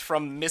Jones, who is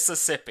from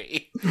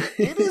Mississippi.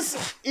 It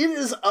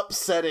is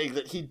upsetting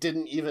that he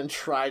didn't even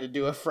try to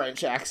do a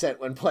French accent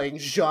when playing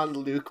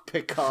Jean-Luc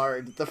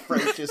Picard, the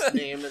Frenchest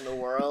name in the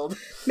world.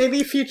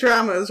 Maybe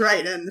Futurama is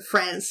right, and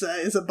France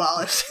is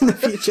abolished in the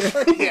future.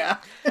 Yeah.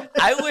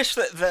 I wish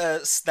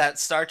that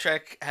Star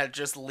Trek had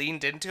just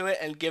leaned into it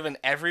and given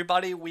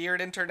everybody weird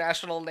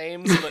international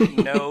names, but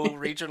no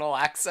regional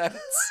accents.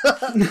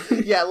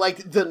 Yeah,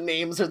 like the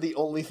names are the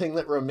only thing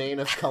that remain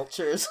of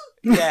cultures.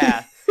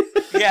 Yeah.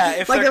 Yeah,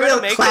 if Like they're a gonna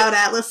real make Cloud it...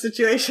 Atlas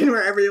situation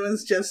where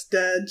everyone's just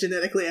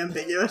genetically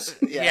ambiguous.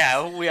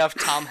 Yeah, we have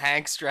Tom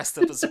Hanks dressed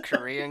up as a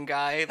Korean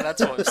guy.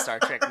 That's what Star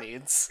Trek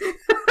needs.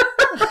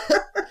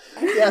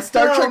 Yeah,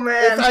 Star Oh, Trek.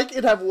 man. If I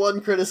could have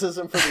one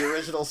criticism for the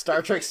original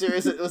Star Trek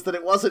series, it was that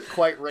it wasn't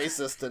quite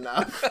racist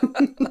enough.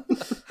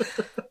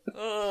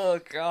 Oh,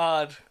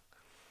 God.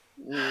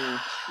 The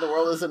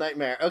world is a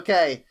nightmare.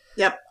 Okay.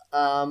 Yep.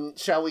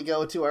 Shall we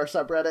go to our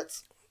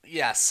subreddits?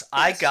 Yes,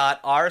 I got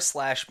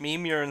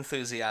r/meme your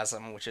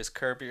enthusiasm, which is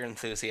Curb Your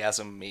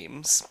Enthusiasm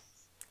memes.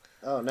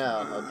 Oh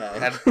no, okay.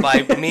 And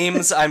by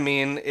memes, I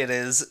mean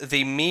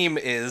the meme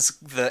is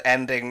the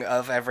ending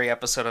of every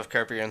episode of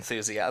Curb Your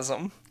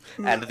Enthusiasm.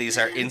 And these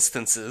are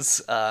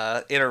instances,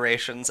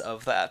 iterations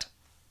of that.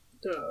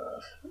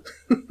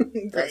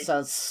 That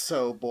sounds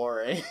so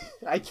boring.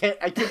 I can't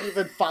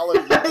even follow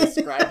you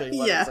describing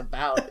what it's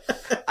about.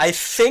 I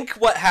think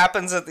what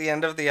happens at the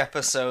end of the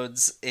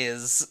episodes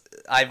is,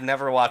 I've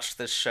never watched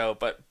this show,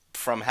 but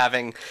from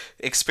having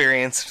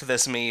experienced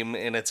this meme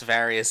in its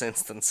various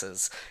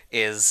instances,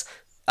 is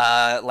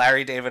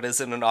Larry David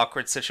is in an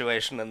awkward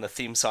situation and the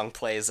theme song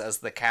plays as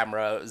the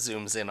camera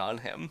zooms in on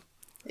him.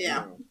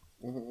 Yeah.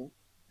 Mm-hmm.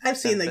 I've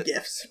seen the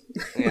GIFs.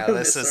 Yeah,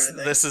 this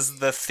is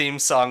the theme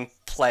song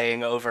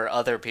playing over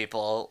other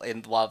people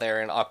while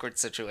they're in awkward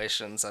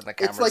situations and the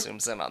camera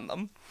zooms in on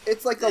them.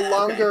 It's like a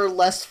longer,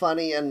 less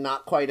funny, and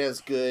not quite as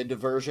good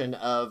version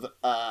of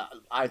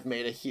I've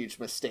made a huge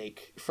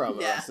mistake from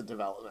Arrested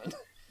Development.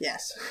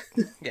 Yes.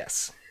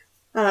 Yes.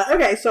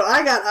 Okay, so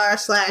I got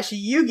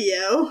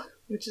r/Yu-Gi-Oh!,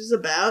 which is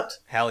about...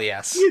 Hell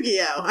yes.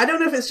 Yu-Gi-Oh! I don't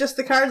know if it's just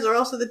the cards or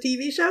also the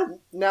TV show.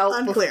 Now,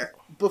 unclear.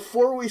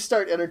 Before we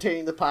start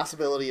entertaining the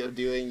possibility of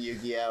doing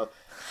Yu-Gi-Oh!,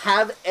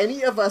 have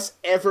any of us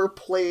ever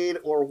played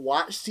or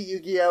watched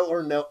Yu-Gi-Oh!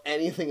 Or know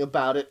anything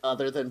about it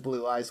other than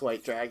Blue Eyes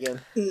White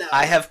Dragon? No.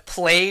 I have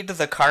played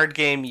the card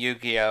game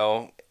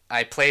Yu-Gi-Oh!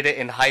 I played it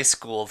in high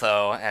school,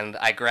 though, and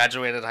I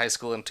graduated high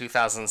school in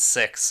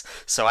 2006,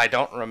 so I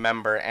don't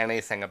remember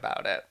anything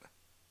about it.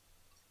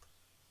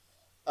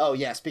 Oh,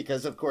 yes,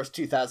 because, of course,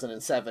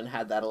 2007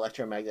 had that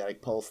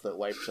electromagnetic pulse that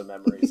wiped the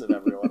memories of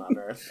everyone on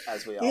Earth,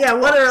 as we all know.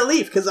 What a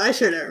relief, because I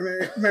sure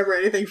don't remember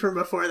anything from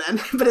before then,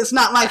 but it's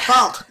not my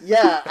fault.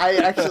 Yeah,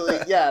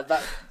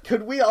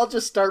 could we all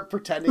just start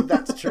pretending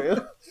that's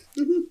true?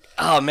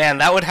 Oh, man,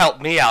 that would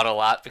help me out a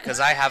lot, because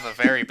I have a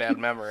very bad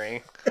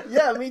memory.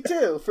 Yeah, me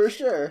too, for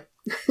sure.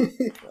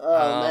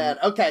 Oh, man.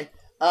 Okay,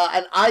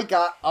 and I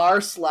got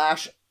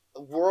r/Warcraft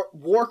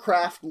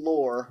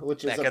lore,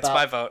 which is that gets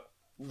my vote.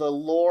 The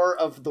lore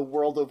of the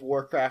World of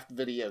Warcraft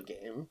video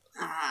game.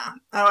 Oh,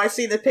 I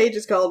see. The page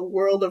is called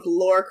World of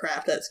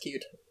Lorecraft. That's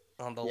cute.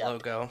 On the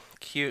logo.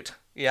 Cute.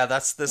 Yeah,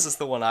 this is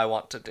the one I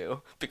want to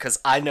do, because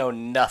I know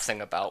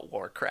nothing about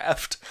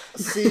Warcraft.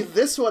 See,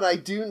 this one I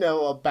do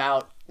know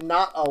about,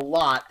 not a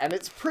lot, and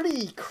it's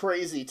pretty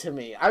crazy to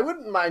me. I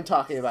wouldn't mind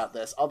talking about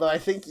this, although I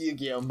think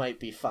Yu-Gi-Oh! Might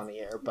be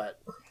funnier,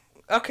 but...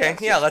 Okay,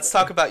 yeah, let's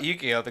talk about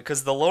Yu-Gi-Oh!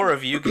 Because the lore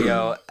of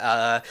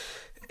Yu-Gi-Oh!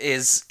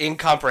 Is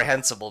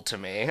incomprehensible to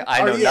me.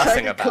 I know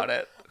nothing about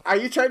it. Are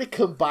you trying to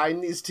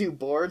combine these two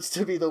boards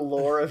to be the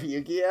lore of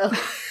Yu-Gi-Oh?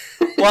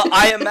 Well,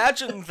 I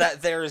imagine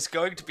that there is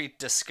going to be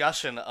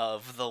discussion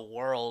of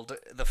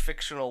the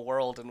fictional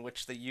world in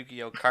which the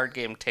Yu-Gi-Oh! Card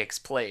game takes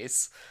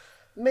place.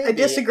 Maybe. I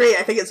disagree.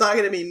 I think it's all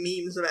going to be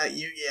memes about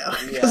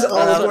Yu-Gi-Oh! Because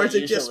all the boards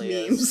are just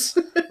memes.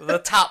 The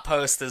top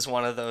post is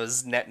one of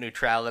those net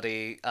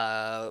neutrality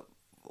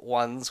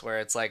ones where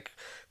it's like,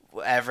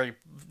 every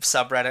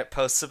subreddit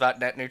posts about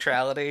net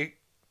neutrality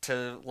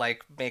to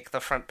make the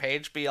front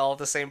page be all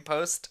the same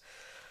post.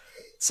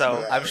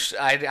 So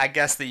I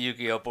guess the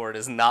Yu-Gi-Oh! Board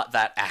is not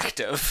that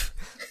active.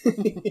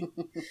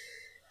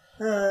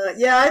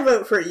 I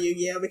vote for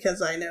Yu-Gi-Oh!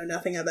 Because I know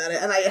nothing about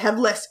it, and I have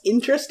less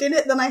interest in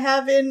it than I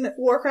have in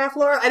Warcraft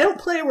lore. I don't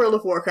play World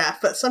of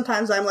Warcraft, but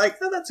sometimes I'm like,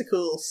 oh, that's a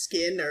cool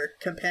skin or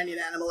companion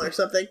animal or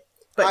something.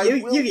 But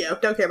Yu-Gi-Oh!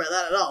 Don't care about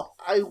that at all.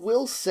 I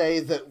will say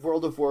that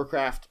World of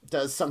Warcraft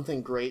does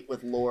something great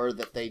with lore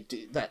that they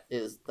do,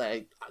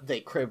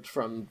 they cribbed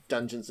from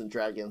Dungeons and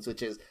Dragons,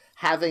 which is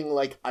having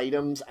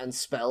items and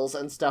spells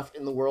and stuff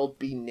in the world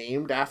be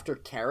named after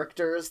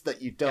characters that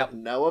you don't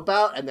know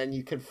about, and then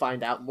you can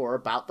find out more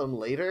about them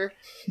later.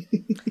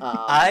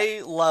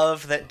 I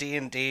love that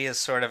D&D is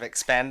sort of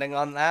expanding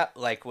on that,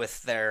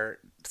 with their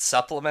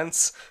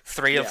supplements.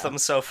 3 of them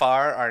so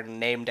far are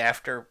named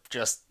after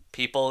just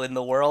people in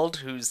the world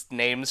whose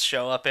names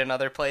show up in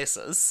other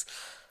places.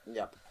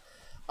 Yep.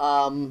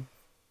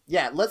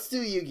 Let's do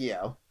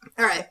Yu-Gi-Oh!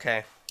 Alright.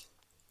 Okay.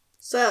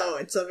 So,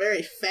 it's a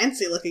very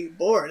fancy-looking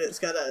board. It's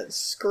got a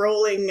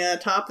scrolling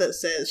top that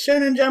says,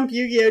 Shonen Jump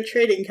Yu-Gi-Oh!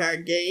 Trading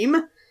Card Game.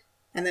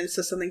 And then it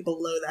says something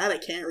below that. I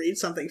can't read.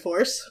 Something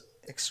Force.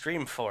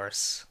 Extreme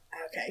Force.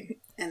 Okay.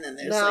 And then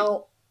there's,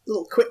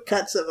 little quick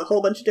cuts of a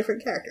whole bunch of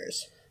different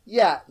characters.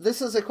 Yeah,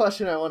 this is a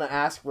question I want to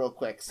ask real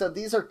quick. So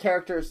these are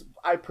characters,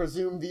 I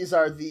presume these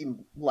are the,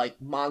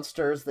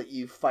 monsters that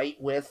you fight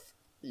with.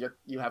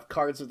 You have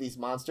cards of these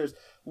monsters.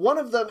 One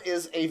of them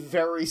is a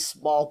very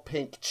small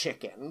pink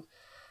chicken.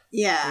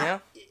 Yeah.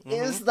 Mm-hmm.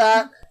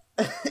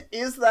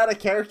 Is that a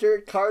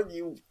character card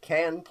you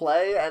can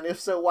play? And if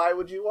so, why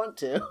would you want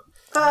to?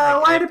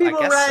 Why do people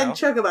ride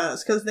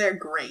chocobos? Because they're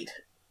great.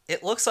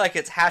 It looks like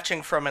it's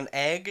hatching from an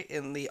egg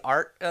in the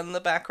art in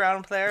the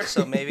background there,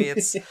 so maybe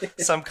it's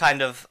some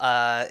kind of,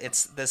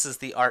 this is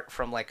the art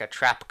from a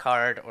trap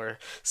card or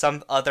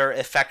some other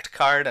effect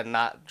card and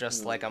not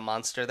just a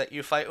monster that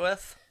you fight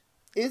with.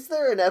 Is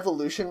there an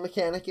evolution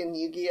mechanic in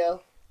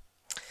Yu-Gi-Oh?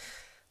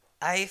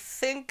 I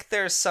think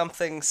there's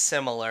something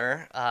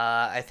similar.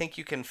 I think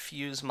you can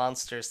fuse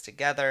monsters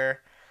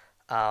together.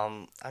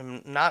 I'm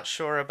not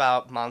sure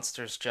about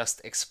monsters just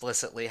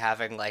explicitly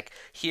having, like,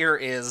 here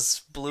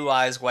is Blue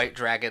Eyes White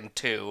Dragon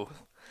 2,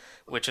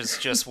 which is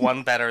just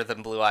one better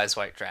than Blue Eyes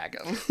White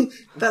Dragon.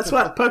 That's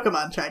what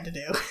Pokemon tried to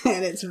do,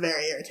 and it's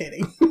very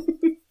irritating.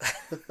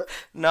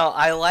 No,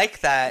 I like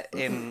that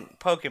in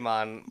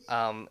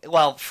Pokemon,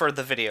 well, for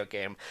the video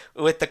game.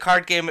 With the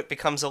card game, it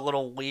becomes a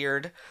little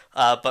weird,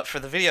 but for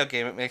the video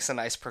game, it makes a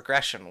nice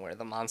progression where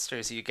the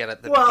monsters you get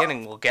at the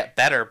beginning will get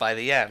better by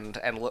the end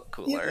and look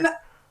cooler.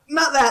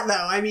 Not that,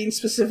 though. I mean,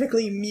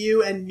 specifically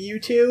Mew and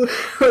Mewtwo,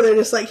 where they're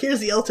just like, here's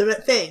the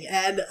ultimate thing,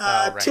 and,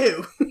 right.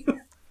 2.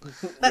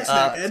 That's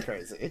not good. That's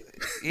crazy.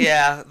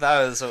 Yeah, that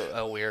was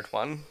a weird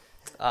one.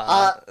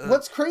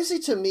 What's crazy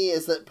to me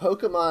is that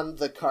Pokemon,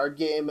 the card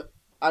game,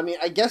 I mean,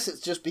 I guess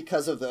it's just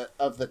because of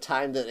the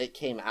time that it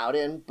came out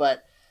in,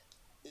 but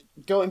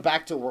going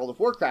back to World of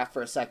Warcraft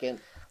for a second,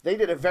 they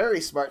did a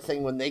very smart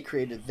thing when they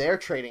created their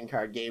trading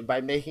card game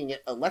by making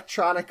it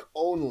electronic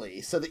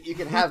only, so that you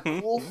can have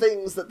cool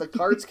things that the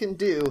cards can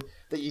do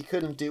that you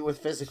couldn't do with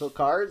physical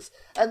cards,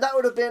 and that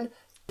would have been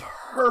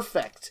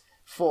perfect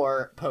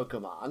for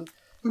Pokemon.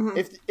 Mm-hmm.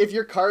 If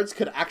your cards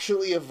could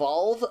actually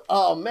evolve,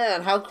 oh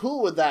man, how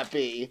cool would that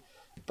be?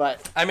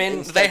 But I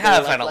mean, they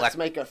have an let's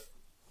make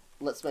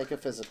a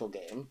physical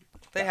game.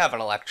 They have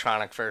an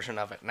electronic version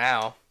of it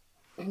now.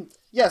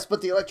 Yes,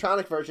 but the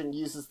electronic version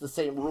uses the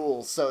same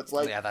rules, so it's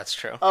like, yeah, that's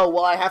true. Oh,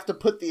 well, I have to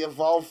put the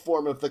evolved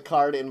form of the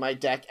card in my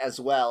deck as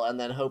well, and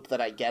then hope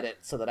that I get it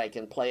so that I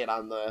can play it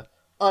on the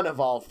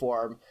unevolved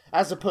form,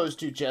 as opposed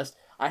to just,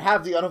 I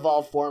have the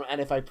unevolved form,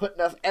 and if I put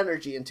enough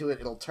energy into it,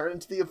 it'll turn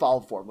into the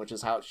evolved form, which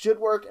is how it should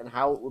work and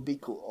how it would be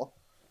cool.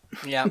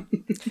 Yeah.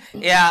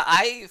 Yeah,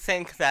 I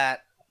think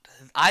that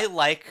I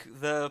like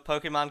the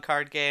Pokemon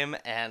card game,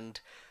 and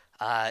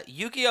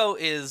Yu-Gi-Oh!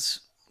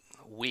 Is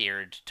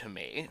weird to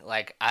me.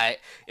 Like,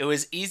 it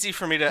was easy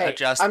for me to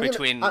adjust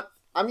between...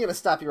 I'm gonna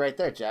stop you right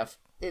there, Jeff.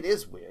 It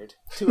is weird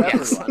to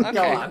everyone. Okay,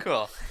 Go on.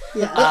 Cool.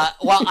 Yeah.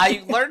 Well,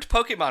 I learned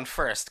Pokemon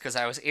first because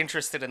I was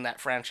interested in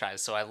that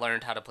franchise, so I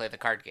learned how to play the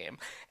card game.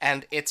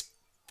 And it's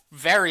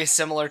very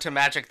similar to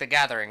Magic the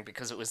Gathering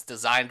because it was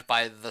designed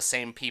by the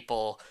same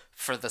people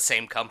for the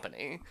same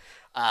company.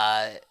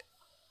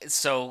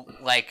 So,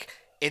 like,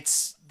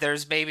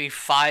 there's maybe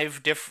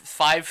five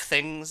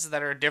things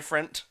that are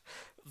different,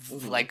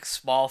 like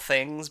small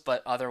things,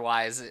 but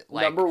otherwise,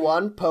 like, number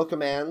 1,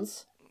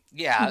 Pokemans.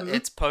 Yeah,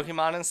 it's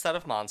Pokemon instead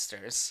of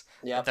monsters.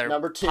 Yeah. They're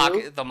Number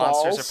 2, the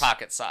balls. monsters are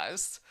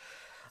pocket-sized.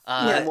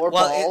 More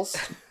balls.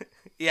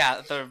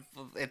 Yeah,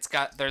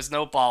 there's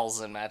no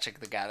balls in Magic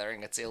the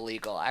Gathering. It's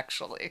illegal,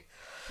 actually.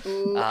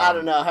 I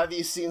don't know. Have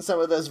you seen some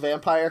of those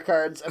vampire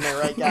cards? Am I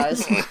right,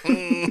 guys?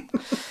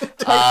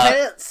 Tight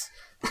pants.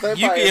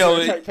 Vampires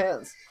wear tight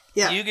pants.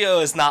 Yeah.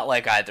 Yu-Gi-Oh! Is not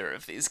like either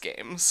of these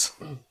games.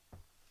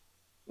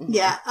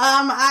 Yeah,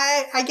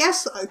 I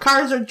guess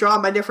cards are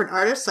drawn by different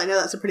artists. I know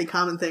that's a pretty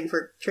common thing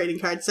for trading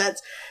card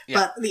sets,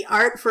 but the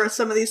art for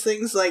some of these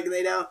things, like,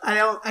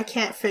 I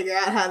can't figure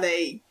out how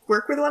they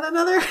work with one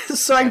another,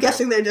 so I'm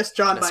guessing they're just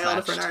drawn by all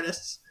different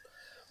artists.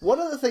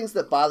 One of the things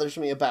that bothers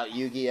me about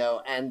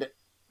Yu-Gi-Oh! And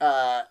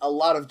a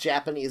lot of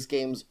Japanese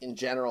games in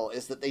general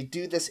is that they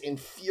do this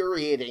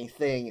infuriating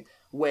thing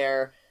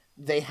where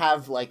they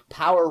have, like,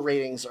 power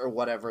ratings or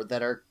whatever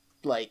that are,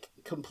 like,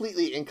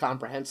 completely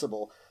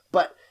incomprehensible,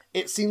 but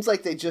it seems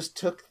like they just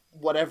took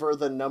whatever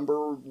the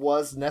number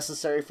was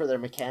necessary for their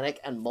mechanic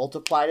and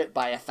multiplied it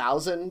by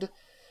 1,000.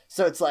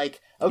 So it's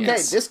like, okay,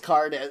 This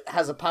card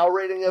has a power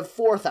rating of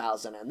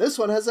 4,000, and this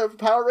one has a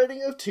power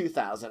rating of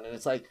 2,000. And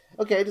it's like,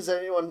 okay,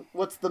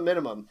 what's the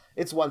minimum?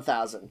 It's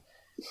 1,000.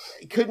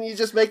 Couldn't you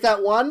just make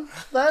that 1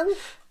 then?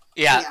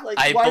 Yeah, like,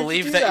 I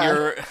believe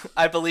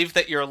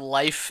that your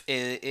life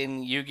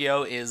in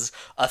Yu-Gi-Oh! Is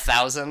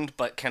 1,000,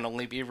 but can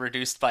only be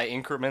reduced by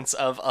increments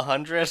of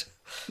 100.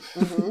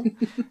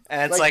 Mm-hmm.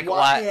 And it's like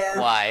why? Yeah.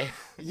 Why?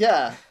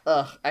 Yeah.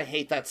 I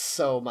hate that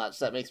so much.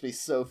 That makes me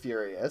so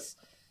furious.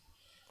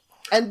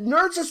 And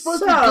nerds are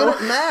supposed to be good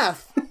at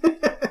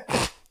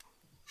math.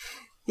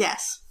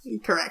 Yes,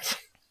 correct.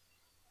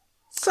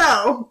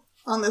 So,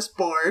 on this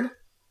board,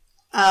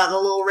 the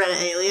little red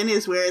alien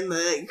is wearing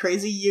the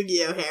crazy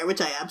Yu-Gi-Oh! Hair,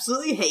 which I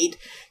absolutely hate,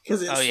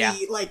 because it's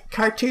the, like,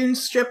 cartoon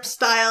strip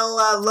style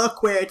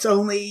look where it's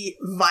only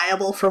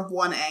viable from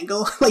one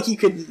angle. Like, you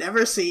could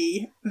never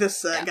see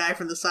this guy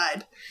from the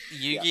side.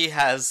 Yugi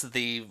has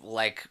the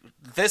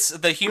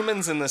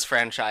humans in this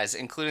franchise,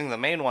 including the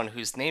main one,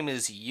 whose name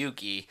is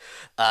Yugi,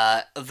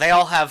 they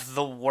all have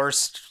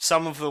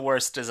some of the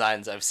worst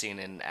designs I've seen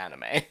in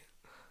anime.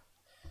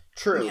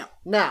 True. Yeah.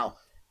 Now,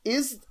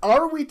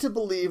 are we to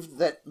believe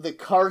that the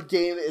card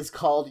game is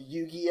called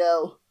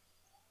Yu-Gi-Oh!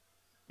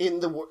 in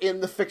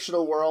the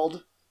fictional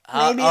world?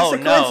 Maybe it's a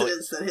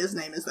coincidence that his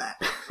name is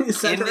that. Is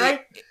that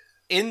right?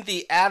 In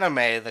the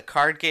anime, the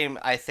card game,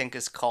 I think,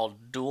 is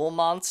called Duel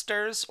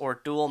Monsters or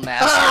Duel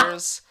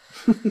Masters.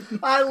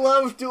 I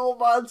love Duel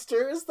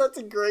Monsters. That's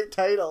a great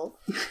title.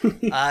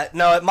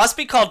 No, it must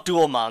be called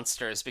Duel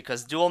Monsters,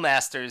 because Duel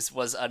Masters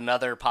was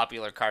another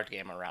popular card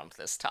game around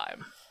this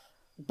time.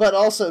 But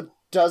also,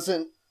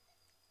 doesn't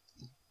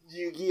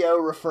Yu-Gi-Oh!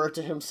 Refer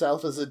to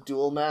himself as a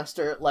duel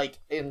master, like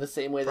in the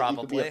same way that you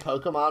could be a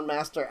Pokemon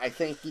master? I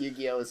think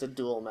Yu-Gi-Oh! Is a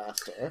duel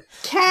master.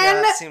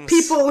 Can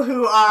people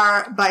who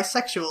are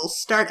bisexual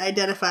start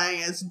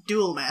identifying as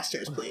duel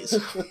masters, please?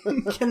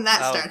 Can that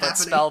start happening?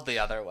 Spelled the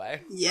other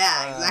way.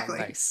 Yeah, exactly.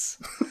 Nice.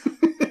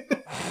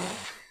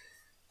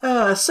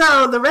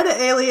 So the Reddit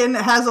alien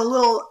has a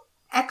little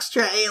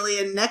extra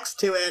alien next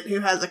to it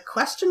who has a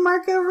question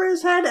mark over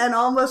his head and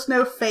almost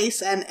no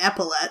face and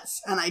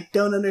epaulets, and I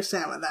don't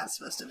understand what that's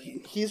supposed to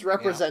mean. He's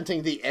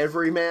representing the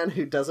everyman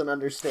who doesn't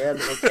understand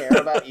or care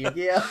about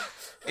Yu-Gi-Oh!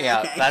 Yeah,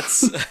 Okay.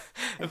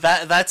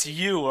 that's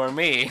you or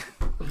me.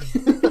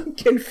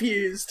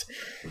 Confused.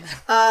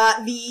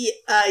 The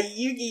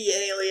Yugi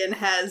alien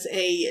has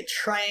a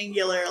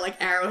triangular,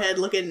 like,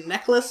 arrowhead-looking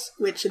necklace,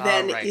 which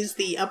then is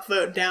the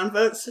upvote,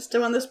 downvote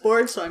system on this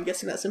board, so I'm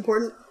guessing that's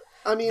important.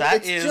 I mean,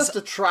 it's just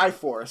a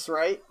Triforce,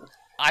 right?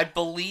 I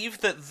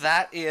believe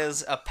that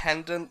is a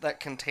pendant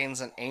that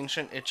contains an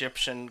ancient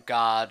Egyptian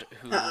god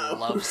who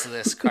loves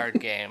this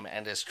card game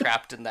and is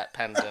trapped in that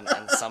pendant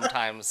and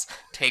sometimes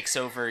takes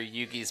over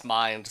Yugi's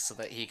mind so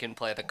that he can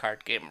play the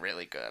card game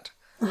really good.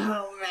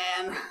 Oh,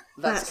 man.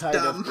 That's kind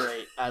dumb. of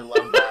great. I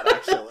love that,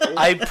 actually.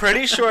 I'm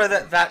pretty sure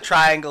that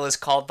triangle is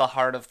called the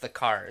Heart of the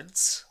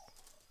Cards.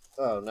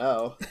 Oh,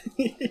 no.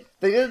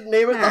 They didn't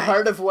name it the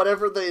heart of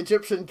whatever the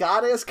Egyptian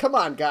god is? Come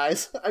on,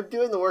 guys. I'm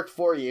doing the work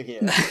for you here.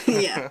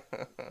 Yeah.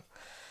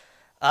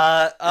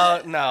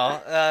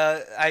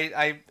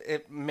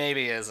 It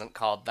maybe isn't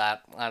called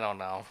that. I don't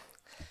know.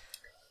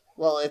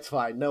 Well, it's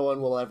fine. No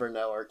one will ever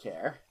know or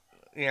care.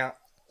 Yeah.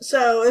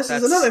 So, this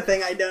is another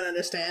thing I don't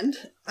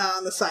understand.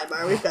 On the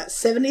sidebar, we've got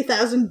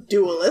 70,000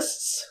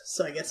 duelists,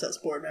 so I guess that's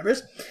board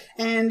members,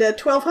 and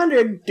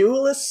 1,200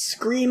 duelists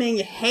screaming,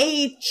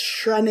 "Hey,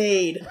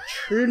 Trunade!"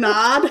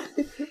 Trunade?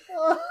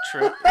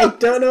 True. I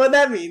don't know what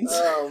that means.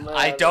 Oh, man,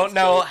 I don't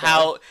know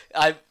how...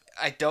 I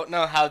don't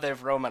know how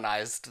they've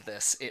Romanized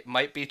this. It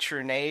might be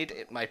Trunade,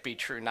 it might be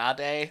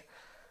Trunade.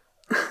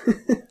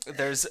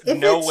 There's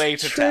no way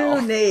to tell.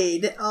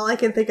 Trunade, all I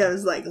can think of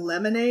is like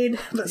lemonade,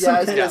 but Yeah, I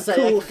was some gonna kind say, of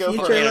I cool could go for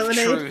future Game of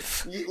lemonade.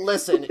 truth.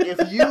 Listen,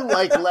 if you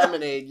like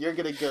lemonade, you're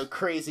gonna go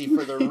crazy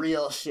for the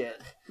real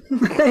shit.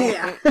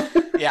 Yeah.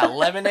 Yeah,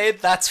 lemonade,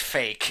 that's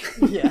fake.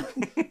 Yeah.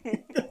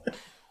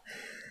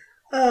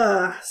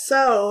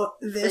 So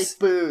this Fake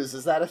booze,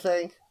 is that a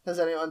thing? Has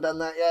anyone done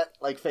that yet?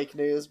 Like fake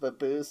news, but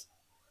booze?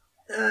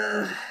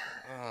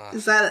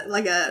 is that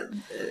like a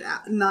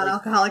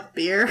non-alcoholic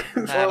beer?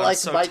 Man, Or like I'm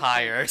so Mike-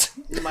 tired.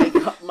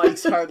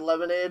 Mike's Hard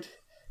Lemonade?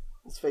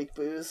 It's fake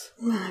booze?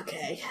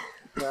 Okay.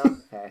 No?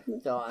 Okay,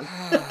 go on.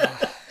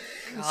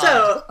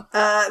 So,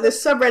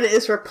 this subreddit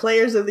is for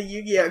players of the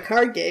Yu-Gi-Oh!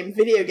 Card game,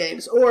 video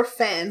games, or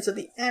fans of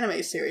the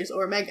anime series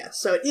or manga.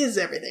 So it is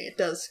everything. It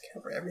does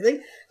cover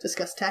everything.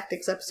 Discuss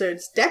tactics,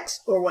 episodes,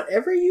 decks, or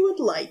whatever you would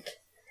like.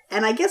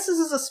 And I guess this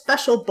is a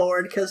special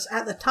board, because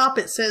at the top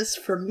it says,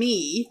 for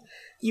me,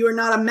 you are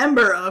not a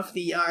member of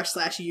the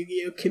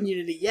r/Yu-Gi-Oh!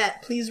 Community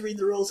yet. Please read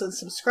the rules and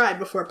subscribe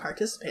before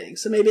participating.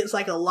 So maybe it's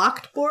like a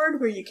locked board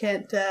where you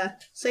can't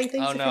say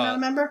things if you're not a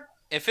member?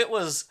 If it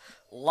was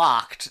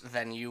locked,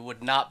 then you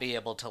would not be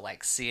able to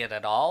like see it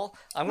at all.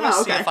 I'm gonna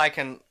see if I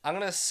can. I'm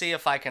gonna see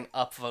if I can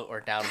upvote or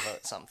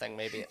downvote something.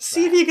 Maybe it's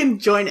See if you can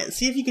join it.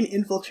 See if you can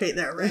infiltrate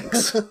their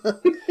ranks.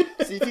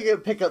 See if you can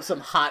pick up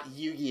some hot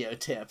Yu-Gi-Oh!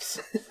 Tips.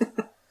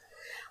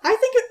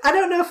 I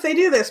don't know if they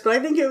do this, but I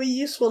think it would be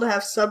useful to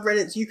have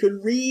subreddits you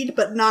could read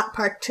but not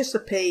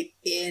participate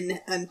in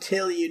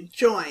until you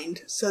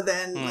joined. So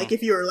then, like,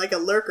 if you were like a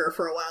lurker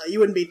for a while, you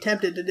wouldn't be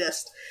tempted to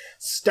just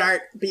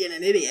start being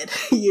an idiot.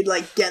 You'd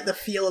like get the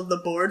feel of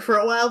the board for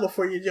a while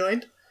before you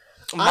joined.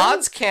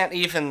 Mods can't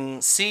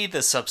even see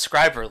the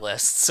subscriber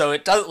list, so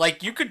it does.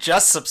 Like, you could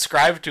just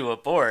subscribe to a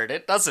board.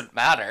 It doesn't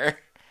matter.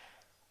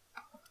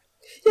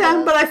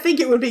 Yeah, but I think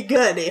it would be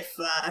good if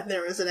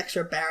there was an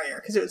extra barrier,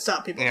 because it would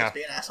stop people just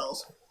being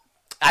assholes.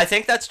 I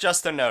think that's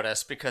just a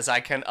notice, because I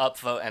can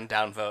upvote and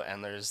downvote,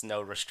 and there's no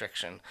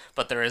restriction.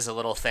 But there is a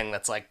little thing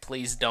that's like,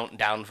 please don't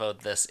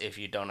downvote this if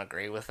you don't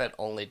agree with it.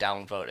 Only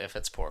downvote if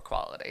it's poor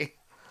quality.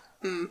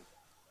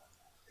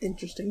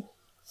 Interesting.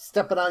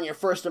 Stepping on your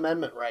First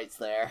Amendment rights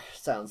there,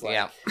 sounds like.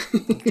 Yeah.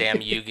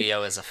 Damn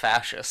Yu-Gi-Oh! Is a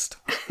fascist.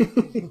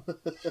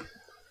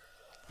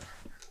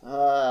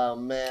 Oh,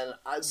 man.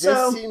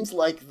 This seems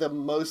like the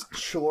most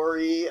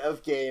chore-y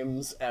of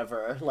games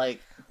ever. Like,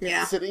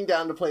 sitting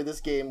down to play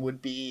this game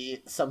would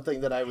be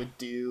something that I would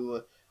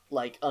do,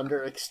 like,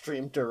 under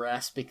extreme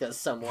duress because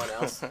someone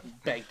else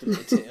begged me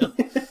to.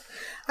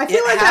 I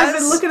feel I've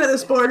been looking at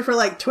this board for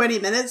like 20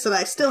 minutes and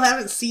I still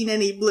haven't seen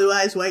any Blue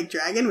Eyes White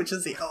Dragon, which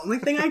is the only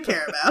thing I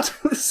care about.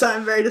 So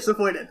I'm very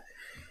disappointed.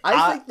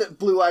 I think that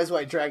Blue Eyes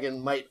White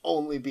Dragon might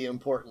only be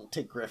important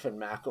to Griffin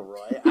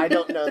McElroy. I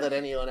don't know that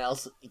anyone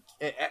else...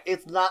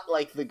 It's not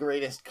like the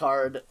greatest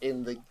card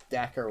in the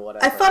deck or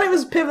whatever. I thought it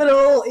was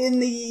pivotal in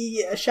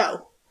the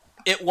show.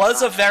 It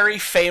was a very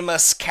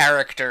famous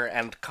character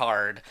and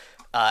card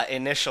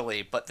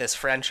initially, but this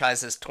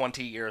franchise is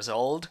 20 years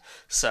old,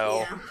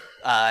 so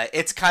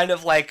it's kind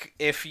of like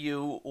if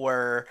you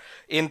were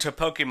into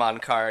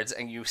Pokemon cards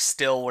and you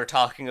still were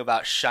talking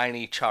about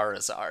shiny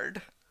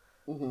Charizard.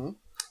 Mm-hmm.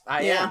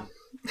 I am.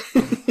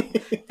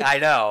 I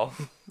know.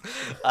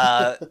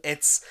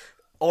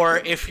 Or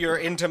if you're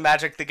into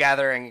Magic the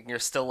Gathering and you're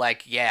still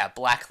like, yeah,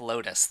 Black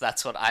Lotus,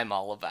 that's what I'm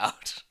all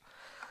about.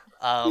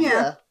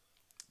 Yeah.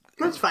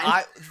 That's fine.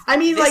 I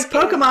mean, like,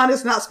 Pokemon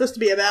is not supposed to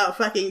be about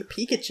fucking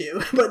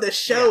Pikachu, but the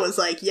show is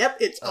like, yep,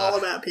 it's all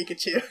about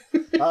Pikachu.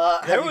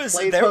 Have you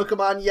played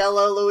Pokemon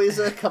Yellow,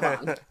 Louisa? Come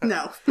on.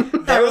 No.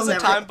 There was a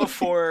time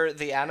before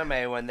the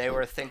anime when they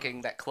were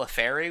thinking that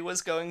Clefairy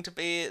was going to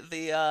be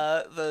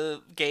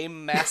the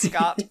game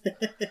mascot,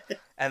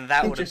 and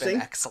that would have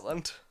been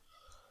excellent.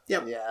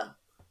 Yep. Yeah.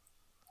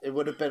 It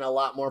would have been a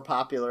lot more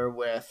popular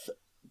with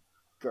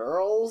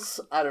girls.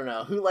 I don't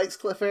know. Who likes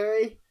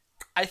Clefairy?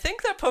 I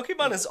think that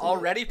Pokemon is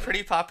already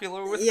pretty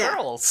popular with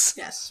girls.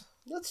 Yes.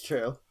 That's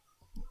true.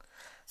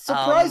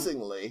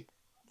 Surprisingly.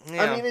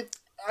 Yeah. I mean,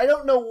 I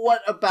don't know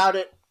what about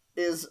it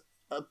is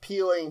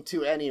appealing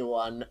to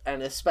anyone,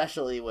 and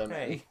especially women.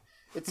 Hey.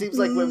 It seems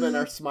like women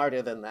are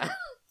smarter than that.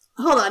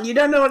 Hold on, you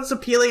don't know what's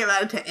appealing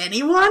about it to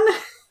anyone?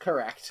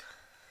 Correct.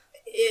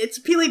 It's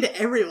appealing to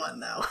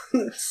everyone, though.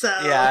 So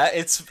yeah,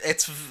 it's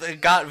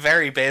got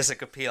very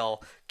basic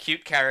appeal.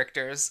 Cute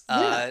characters,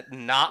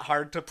 not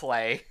hard to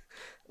play.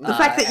 The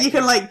fact that you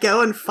can, like,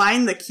 go and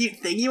find the cute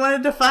thing you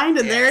wanted to find,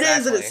 and there it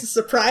is, and it's a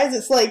surprise.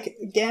 It's like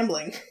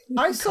gambling.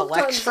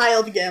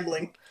 Child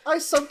gambling. I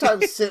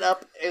sometimes sit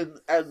up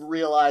and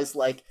realize,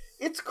 like,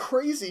 it's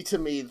crazy to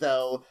me,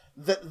 though,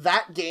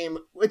 that game,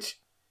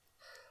 which...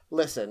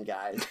 Listen,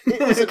 guys.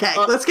 Okay,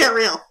 let's get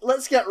real.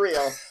 Let's get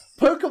real.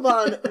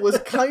 Pokemon was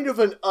kind of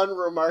an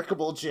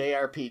unremarkable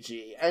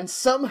JRPG, and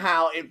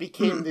somehow it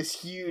became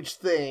this huge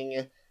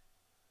thing,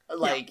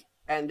 like...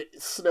 and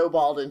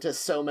snowballed into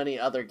so many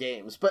other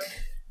games. But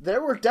there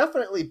were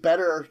definitely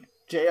better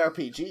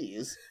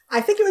JRPGs.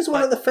 I think it was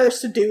one of the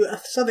first to do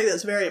something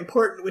that's very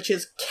important, which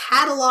is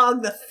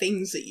catalog the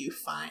things that you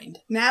find.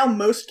 Now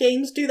most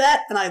games do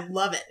that, and I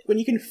love it. When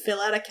you can fill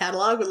out a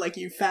catalog with, like,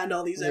 you found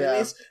all these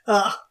enemies.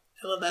 I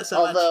love that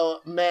so much. Although,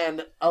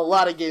 man, a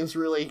lot of games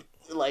really,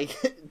 like,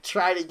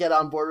 try to get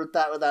on board with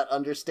that without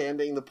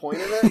understanding the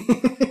point of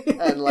it.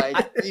 And,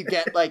 like, you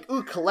get, like,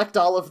 collect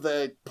all of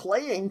the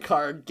playing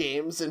card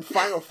games in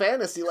Final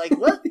Fantasy. Like,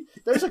 what?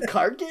 There's a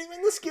card game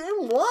in this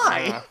game?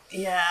 Why?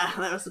 Yeah,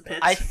 that was the pitch.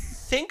 I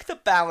think the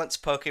balance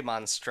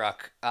Pokemon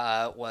struck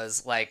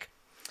was, like,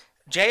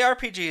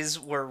 JRPGs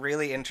were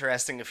really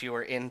interesting if you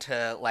were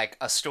into, like,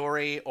 a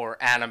story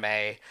or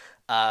anime.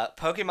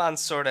 Pokemon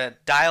sort of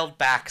dialed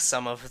back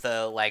some of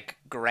the, like,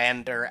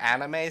 grander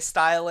anime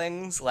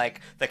stylings.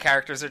 Like, the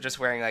characters are just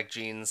wearing, like,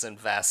 jeans and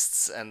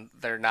vests, and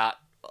they're not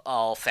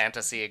all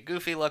fantasy and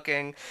goofy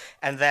looking,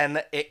 and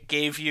then it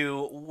gave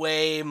you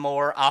way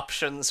more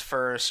options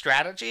for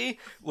strategy,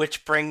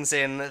 which brings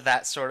in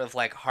that sort of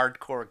like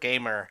hardcore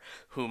gamer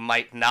who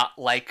might not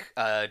like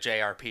a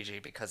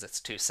JRPG because it's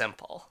too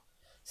simple.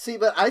 See,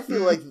 but I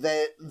feel like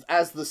that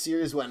as the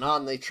series went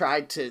on, they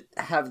tried to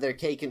have their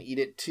cake and eat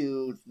it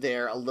too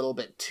there a little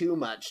bit too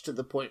much, to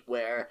the point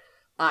where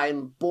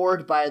I'm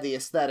bored by the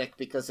aesthetic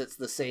because it's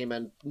the same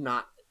and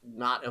not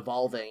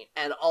evolving,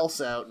 and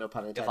also, no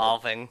pun intended.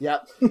 Evolving.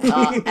 Yep.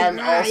 And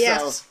also,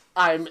 yes.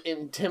 I'm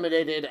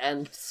intimidated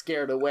and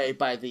scared away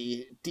by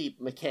the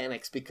deep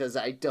mechanics because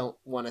I don't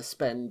want to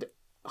spend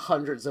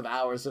hundreds of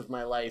hours of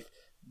my life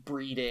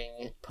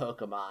breeding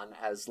Pokemon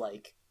as,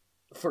 like,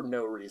 for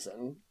no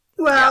reason.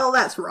 Well,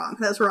 that's wrong.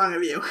 That's wrong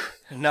of you.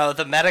 No,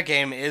 the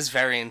metagame is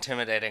very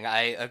intimidating.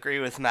 I agree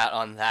with Matt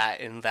on that,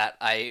 in that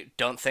I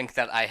don't think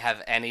that I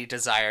have any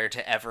desire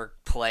to ever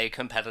play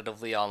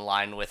competitively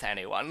online with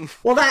anyone.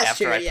 Well, that's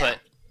true, yeah.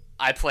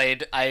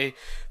 I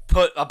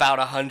put about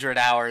 100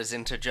 hours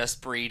into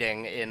just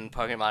breeding in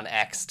Pokemon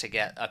X to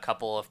get a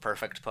couple of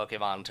perfect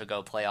Pokemon to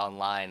go play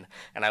online,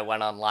 and I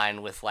went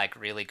online with, like,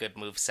 really good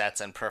movesets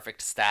and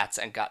perfect stats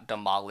and got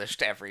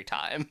demolished every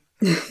time.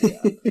 Yeah.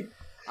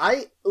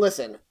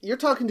 Listen, you're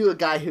talking to a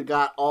guy who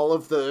got all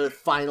of the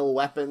final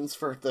weapons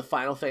for the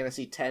Final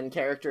Fantasy X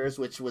characters,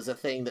 which was a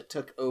thing that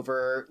took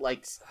over,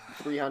 like,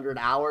 300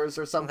 hours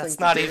or something. That's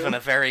not even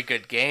a very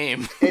good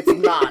game. It's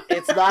not.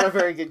 It's not a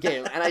very good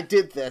game. And I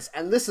did this,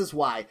 and this is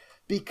why.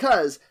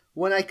 Because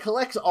when I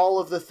collect all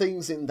of the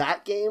things in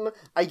that game,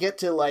 I get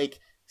to, like,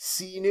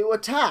 see new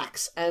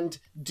attacks and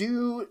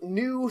do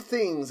new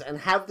things and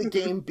have the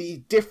game be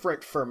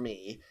different for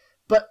me.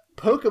 But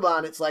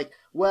Pokemon, it's like,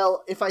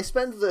 well, if I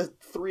spend the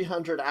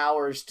 300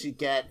 hours to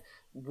get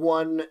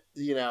one,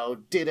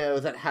 Ditto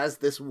that has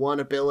this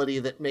one ability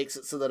that makes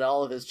it so that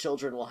all of his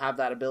children will have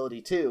that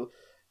ability too,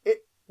 it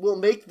will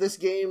make this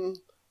game,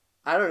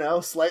 I don't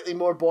know, slightly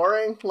more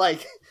boring.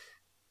 Like,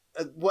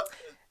 what?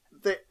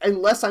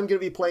 unless I'm going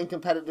to be playing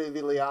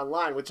competitively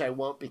online, which I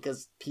won't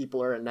because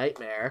people are a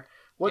nightmare.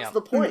 What's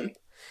the point?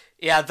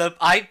 Yeah,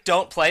 I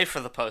don't play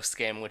for the post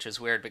game, which is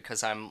weird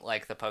because I'm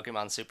like the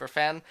Pokemon super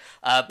fan.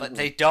 But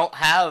they don't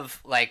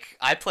have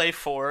I play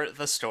for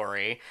the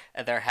story,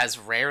 and there has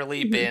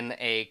rarely been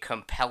a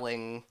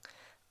compelling.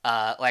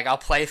 I'll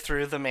play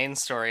through the main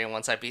story, and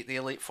once I beat the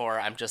Elite Four,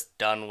 I'm just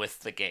done with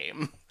the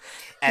game.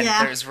 And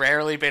there's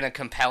rarely been a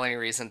compelling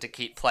reason to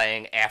keep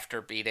playing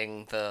after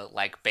beating the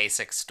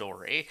basic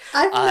story.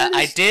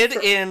 I did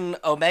in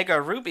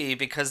Omega Ruby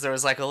because there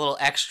was a little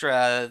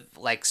extra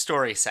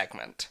story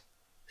segment.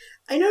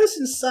 I noticed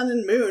in Sun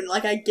and Moon,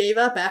 I gave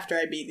up after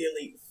I beat the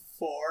Elite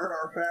Four,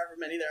 or however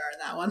many there are in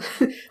that one,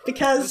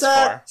 because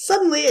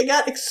suddenly it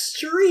got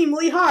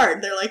extremely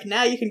hard. They're like,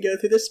 now you can go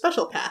through this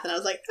special path, and I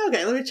was like,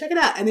 okay, let me check it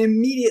out. And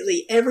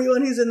immediately,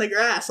 everyone who's in the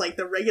grass,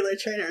 the regular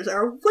trainers,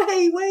 are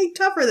way, way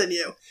tougher than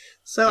you.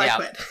 So I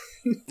quit.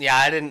 Yeah,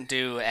 I didn't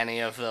do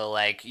any of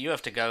the, you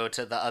have to go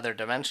to the other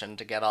dimension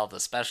to get all the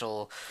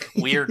special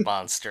weird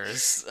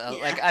monsters.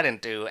 I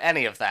didn't do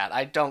any of that.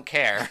 I don't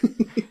care.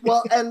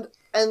 Well,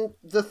 and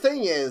the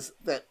thing is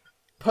that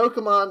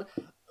Pokemon,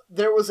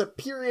 there was a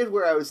period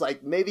where I was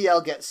like, maybe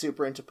I'll get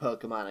super into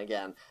Pokemon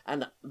again.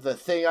 And the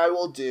thing I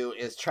will do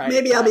is try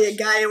Maybe I'll be a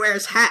guy who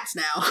wears hats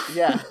now.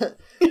 Yeah.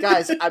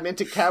 Guys, I'm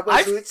into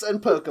cowboy boots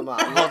and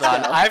Pokemon. Hold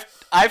on.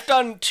 I've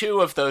done 2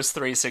 of those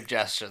 3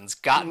 suggestions.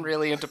 Gotten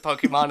really into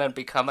Pokemon and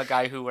become a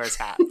guy who wears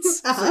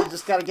hats. So you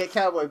just gotta get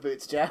cowboy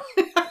boots, Jeff.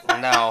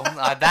 No,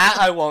 that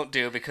I won't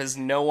do because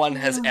no one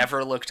has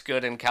ever looked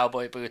good in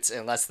cowboy boots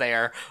unless they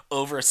are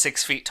over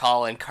 6 feet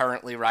tall and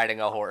currently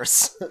riding a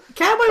horse.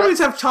 Cowboy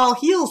boots have tall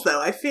heels,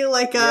 though. I feel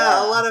like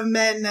a lot of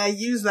men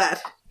use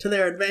that to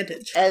their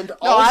advantage. And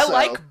no, I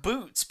like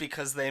boots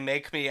because they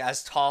make me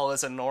as tall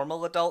as a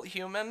normal adult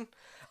human,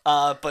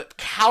 but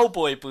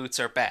cowboy boots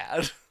are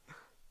bad.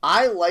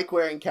 I like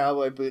wearing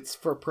cowboy boots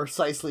for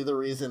precisely the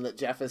reason that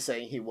Jeff is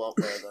saying he won't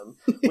wear them,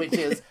 which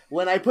is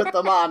when I put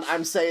them on,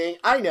 I'm saying,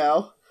 I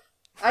know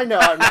I'm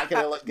not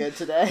going to look good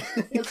today.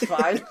 It's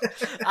fine.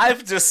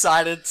 I've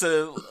decided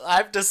to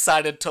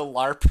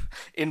LARP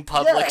in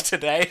public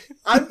today.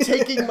 I'm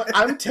taking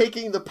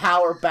the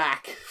power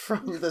back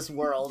from this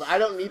world. I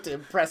don't need to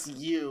impress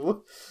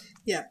you.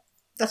 Yeah.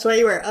 That's why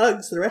you wear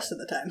Uggs the rest of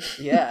the time.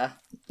 Yeah.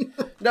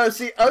 No,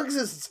 see,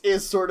 Uggs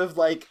is sort of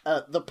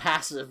the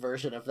passive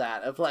version of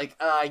that, of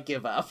I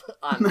give up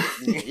on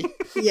me.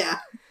 Yeah.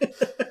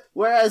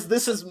 Whereas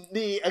this is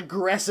me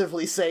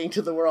aggressively saying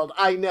to the world,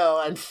 I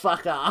know, and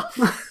fuck off.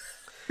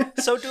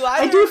 So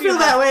I do feel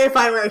that way if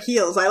I wear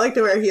heels. I like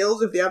to wear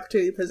heels if the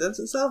opportunity presents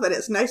itself, and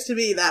it's nice to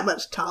be that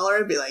much taller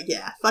and be like,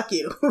 yeah, fuck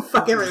you.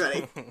 Fuck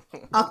everybody.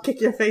 I'll kick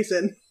your face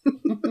in.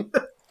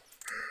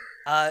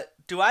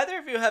 Do either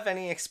of you have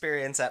any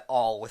experience at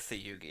all with the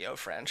Yu-Gi-Oh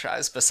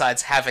franchise,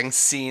 besides having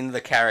seen the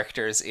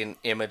characters in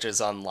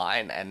images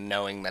online and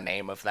knowing the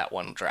name of that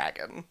one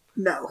dragon?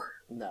 No.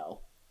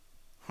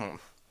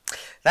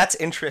 That's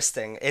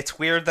interesting. It's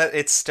weird that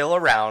it's still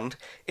around.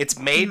 It's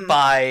made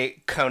by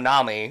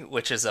Konami,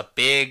 which is a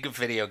big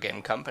video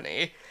game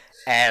company.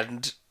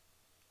 And,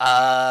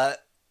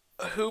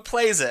 who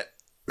plays it?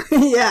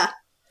 Yeah.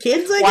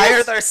 Kids, I guess? Why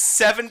are there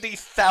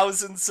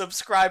 70,000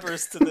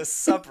 subscribers to this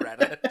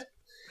subreddit?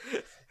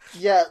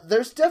 Yeah,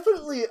 there's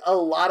definitely a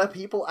lot of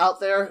people out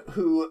there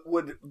who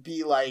would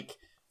be,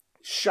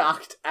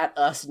 shocked at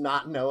us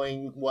not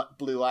knowing what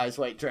Blue Eyes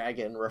White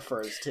Dragon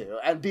refers to,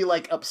 and be,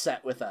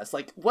 upset with us.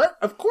 What?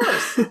 Of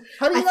course!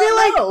 How do you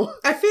not know?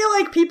 I feel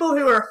like people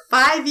who are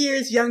 5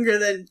 years younger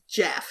than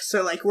Jeff,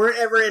 so, we're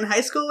ever in high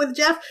school with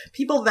Jeff,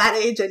 people that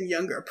age and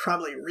younger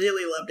probably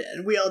really loved it,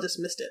 and we all just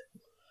missed it.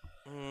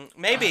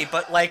 Maybe,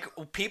 but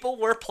people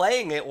were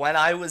playing it when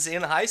I was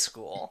in high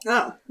school.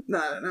 Oh, no,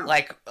 I don't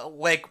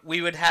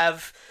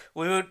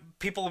know.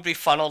 People would be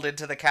funneled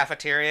into the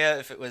cafeteria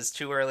if it was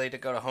too early to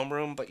go to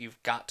homeroom, but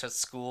you've got to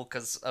school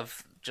because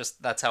of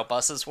just that's how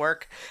buses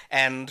work.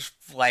 And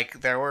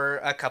there were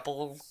a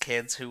couple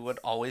kids who would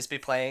always be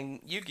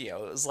playing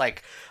Yu-Gi-Oh! It was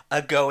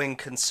a going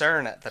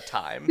concern at the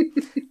time.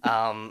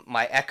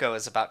 My Echo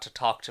is about to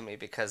talk to me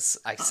because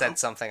I said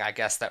something, I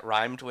guess, that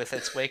rhymed with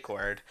its wake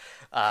word.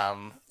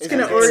 It's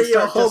going to order you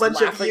a whole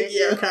bunch of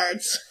Yu-Gi-Oh!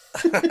 Cards.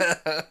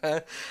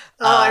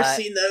 I've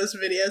seen those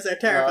videos. They're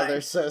terrifying. Oh,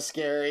 they're so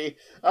scary.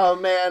 Oh,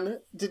 man.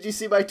 Did you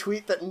see my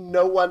tweet that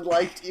no one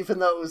liked, even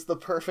though it was the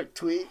perfect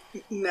tweet?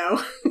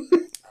 No.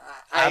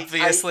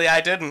 Obviously, I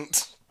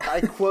didn't.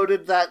 I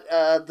quoted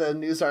the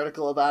news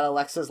article about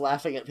Alexa's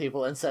laughing at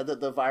people and said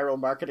that the viral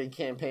marketing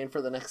campaign for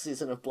the next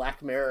season of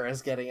Black Mirror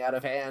is getting out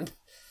of hand.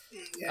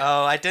 Yeah.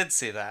 Oh, I did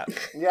see that.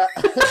 Yeah.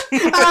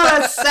 Oh,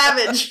 that's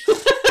savage.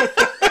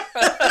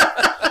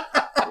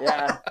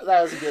 Yeah,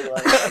 that was a good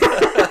one.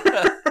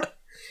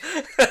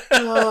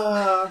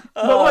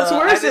 But what's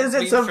worse is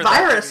it's a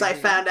virus, I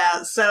found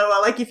out. So,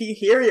 if you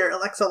hear your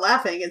Alexa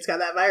laughing, it's got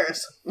that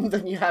virus.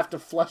 Then you have to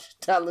flush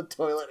it down the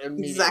toilet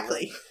immediately.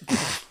 Exactly.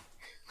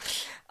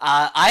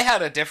 I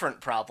had a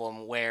different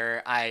problem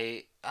where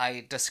I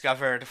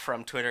discovered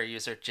from Twitter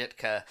user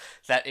Jitka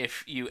that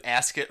if you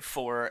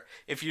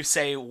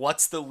say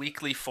what's the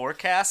weekly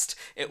forecast,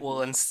 it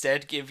will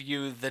instead give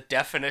you the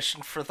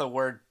definition for the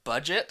word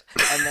budget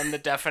and then the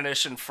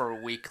definition for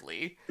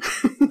weekly.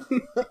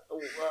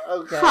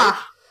 Okay. Huh.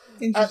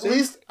 At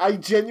least I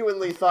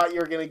genuinely thought you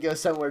were going to go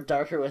somewhere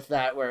darker with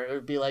that, where it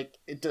would be like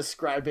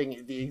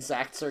describing the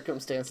exact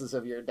circumstances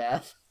of your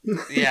death.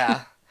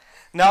 Yeah.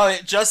 No,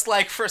 it just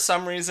like for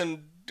some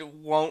reason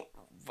won't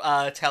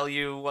tell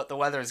you what the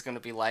weather is going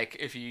to be like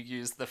if you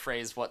use the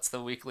phrase "What's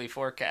the weekly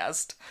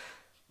forecast?"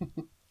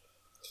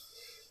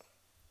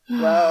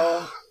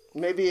 Well,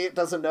 maybe it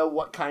doesn't know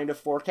what kind of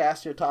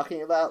forecast you're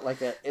talking about. Like,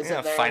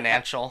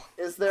 financial?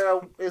 Is there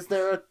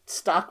a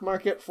stock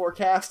market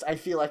forecast? I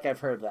feel like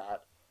I've heard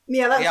that.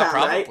 Yeah, that sounds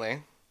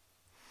probably.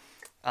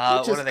 Right.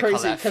 What do they call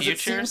that?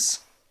 Futures?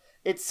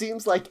 It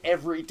seems like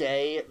every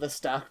day the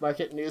stock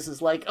market news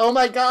is like, oh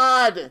my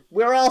god,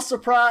 we're all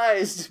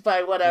surprised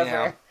by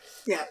whatever.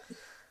 Yeah.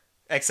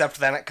 Except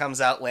then it comes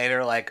out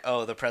later like,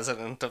 oh, the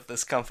president of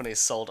this company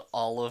sold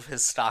all of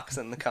his stocks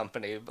in the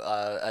company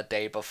a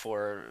day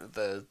before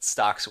the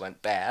stocks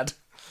went bad.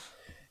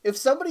 If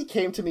somebody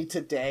came to me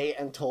today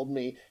and told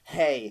me,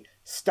 hey,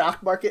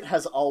 stock market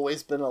has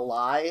always been a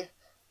lie,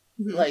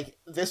 like,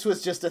 this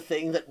was just a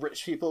thing that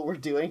rich people were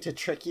doing to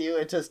trick you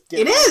into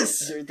giving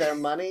their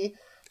money.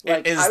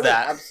 Like,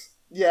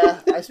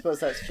 yeah, I suppose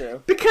that's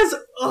true. Because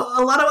a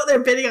lot of what they're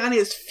bidding on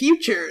is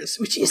futures,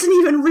 which isn't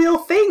even real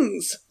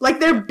things.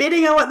 Like, they're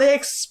bidding on what they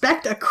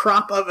expect a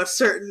crop of a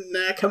certain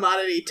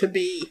commodity to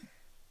be.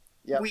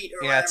 Yep. Wheat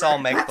or yeah, whatever. it's all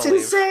make-believe. That's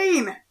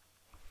insane!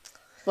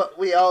 But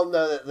we all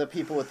know that the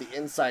people with the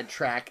inside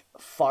track,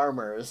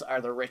 farmers,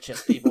 are the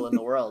richest people in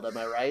the world, am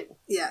I right?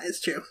 Yeah,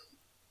 it's true.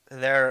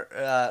 They're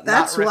That's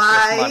not rich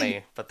why... with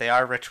money, but they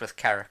are rich with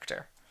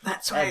character.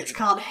 That's why it's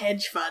called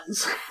hedge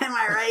funds. Am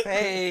I right?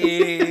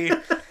 Hey!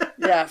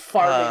 Yeah,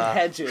 farming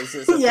hedges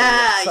is a thing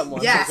that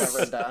someone has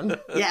ever done.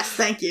 Yes,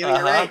 thank you.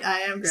 You're right.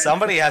 I am great.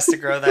 Somebody has to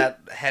grow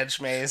that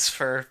hedge maze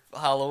for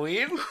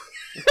Halloween.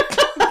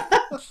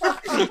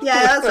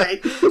 Yeah, that's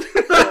right.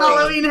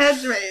 Halloween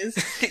hedge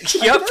maze.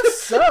 Yep. I guess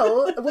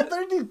so. Well,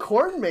 they do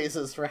corn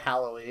mazes for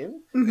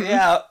Halloween. Mm-hmm.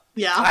 Yeah.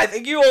 Yeah. I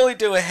think you only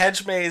do a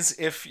hedge maze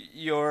if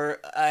you're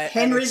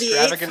an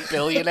extravagant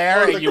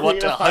billionaire and you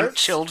want to hunt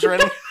children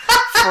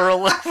for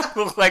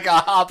like a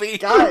hobby.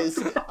 Guys,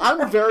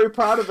 I'm very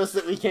proud of us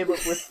that we came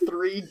up with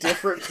 3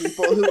 different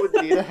people who would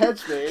need a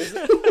hedge maze.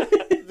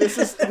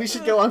 We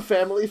should go on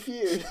Family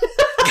Feud.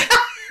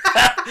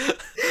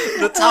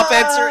 The top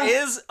answer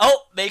is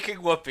making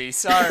whoopee.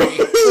 Sorry.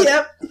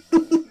 Yep.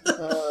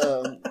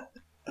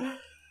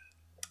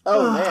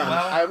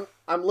 Man,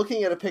 I'm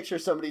looking at a picture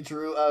somebody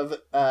drew of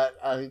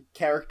a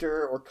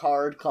character or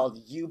card called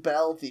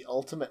Yubel, the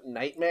Ultimate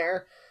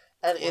Nightmare,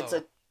 and it's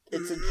a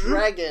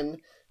dragon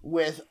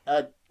with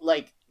a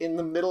in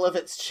the middle of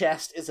its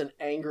chest is an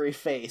angry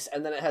face,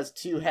 and then it has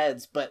 2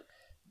 heads, but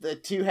the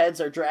 2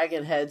 heads are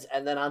dragon heads,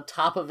 and then on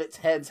top of its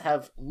heads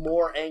have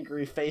more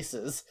angry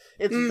faces.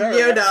 It's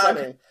very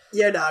upsetting.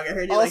 Yo, dog, I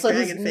heard you also, like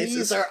dragon his faces.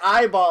 knees are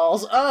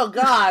eyeballs. Oh,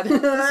 God. This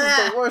is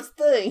the worst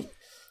thing.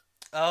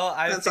 Oh,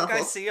 I That's think awful.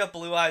 I see a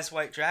Blue Eyes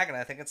White Dragon.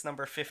 I think it's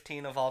number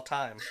 15 of all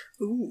time.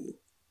 Ooh.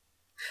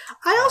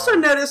 I also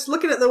noticed,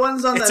 looking at the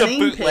ones on It's the a name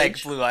bootleg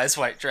page... Blue Eyes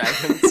White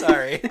Dragon.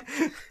 Sorry.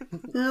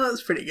 Oh,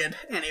 that's pretty good.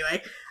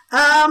 Anyway.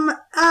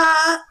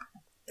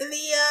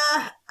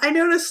 I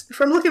noticed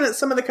from looking at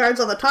some of the cards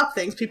on the top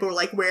things, people were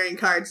like wearing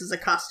cards as a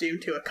costume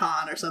to a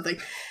con or something.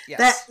 Yes.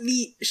 That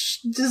the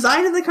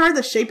design of the card,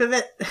 the shape of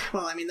it,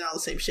 well, I mean, they're all the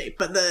same shape,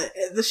 but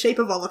the shape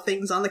of all the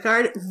things on the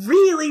card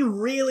really,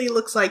 really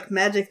looks like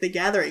Magic the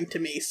Gathering to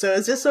me. So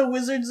is this a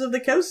Wizards of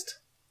the Coast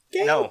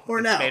game? No, or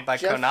it's no? made by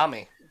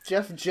Konami.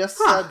 Jeff just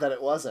said that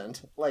it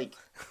wasn't.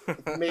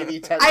 Maybe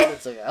 10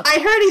 minutes ago. I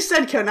heard he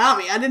said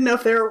Konami. I didn't know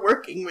if they were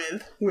working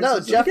with Wizards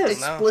of the Jeff Coast.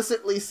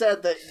 explicitly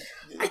said that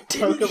I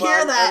didn't Pokemon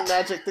hear that. and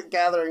Magic the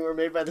Gathering were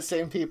made by the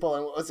same people,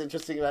 and what was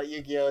interesting about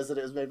Yu-Gi-Oh! Is that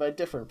it was made by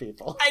different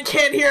people. I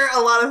can't hear a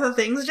lot of the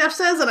things Jeff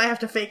says, and I have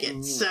to fake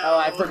it. So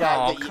I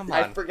forgot.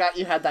 I forgot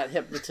you had that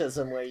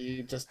hypnotism where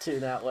you just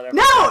tune out whatever.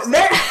 No,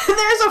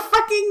 there's a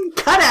fucking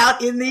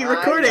cutout in the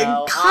recording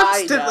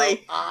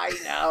constantly. I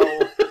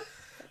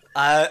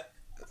know.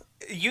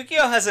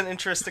 Yu-Gi-Oh! Has an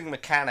interesting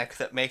mechanic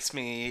that makes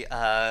me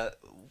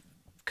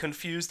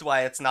confused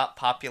why it's not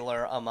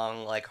popular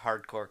among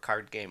hardcore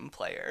card game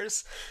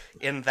players,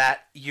 in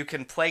that you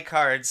can play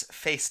cards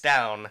face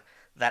down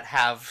that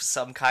have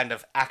some kind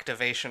of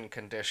activation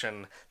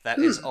condition that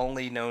is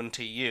only known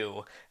to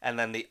you, and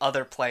then the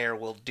other player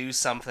will do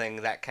something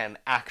that can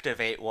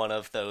activate one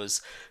of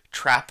those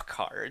trap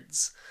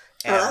cards.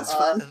 And, that's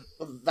fun.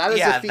 That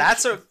is a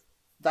feature.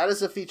 That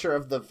is a feature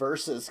of the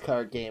Versus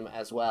card game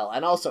as well,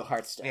 and also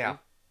Hearthstone. Yeah.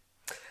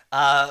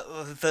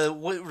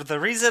 The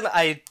reason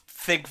I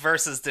think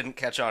Versus didn't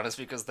catch on is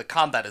because the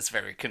combat is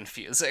very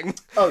confusing.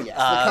 Oh yes,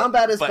 the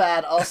combat is but-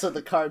 bad. Also,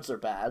 the cards are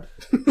bad.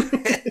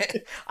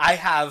 I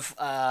have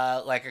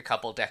like a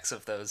couple decks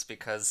of those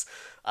because,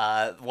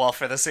 well,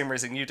 for the same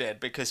reason you did,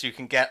 because you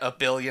can get 1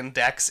 billion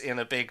decks in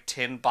a big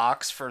tin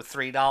box for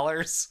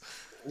 $3.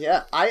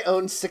 Yeah, I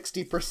own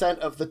 60%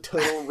 of the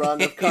total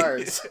run of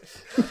cards.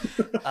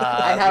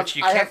 have- Which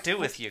you I can't have- do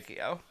with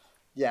Yu-Gi-Oh.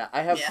 Yeah,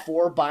 I have Yeah.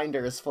 4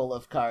 binders full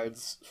of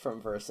cards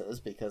from Versus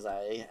because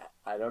I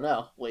don't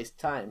know, waste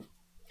time.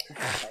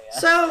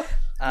 So,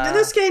 did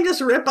this game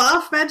just rip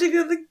off Magic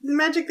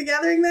the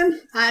Gathering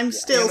then? I'm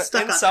still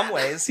stuck in on some that.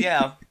 ways,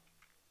 yeah.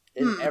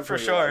 In every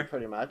sure. way,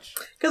 pretty much.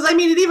 Because, I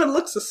mean, it even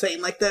looks the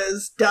same, like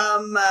those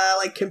dumb,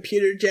 like,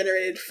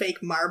 computer-generated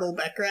fake marble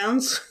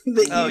backgrounds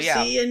that Oh, you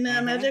yeah. see in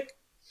Magic.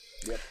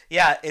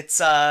 Yeah, it's,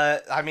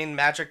 I mean,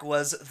 Magic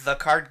was the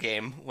card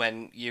game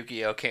when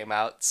Yu-Gi-Oh came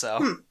out,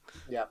 so...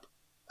 Yep.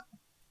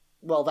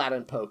 Well, that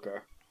and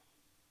poker.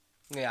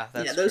 Yeah,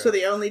 that's Yeah, those true. are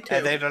the only two.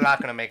 And they're not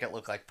going to make it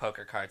look like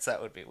poker cards.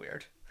 That would be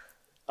weird.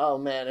 Oh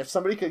man, if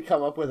somebody could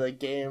come up with a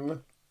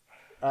game,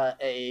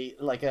 a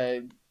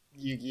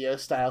Yu-Gi-Oh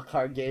style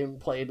card game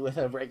played with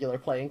a regular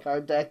playing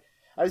card deck,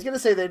 I was gonna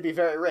say they'd be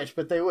very rich,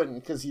 but they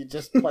wouldn't because you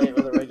just play it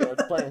with a regular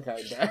playing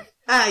card deck.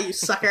 Ah, you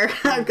sucker.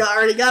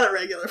 Already got a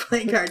regular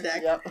playing card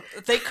deck. Yep.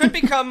 They could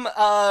become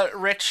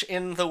rich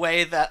in the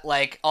way that,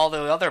 like, all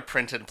the other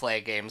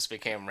print-and-play games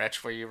became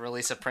rich, where you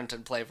release a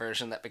print-and-play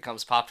version that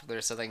becomes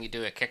popular, so then you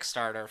do a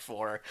Kickstarter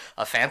for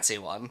a fancy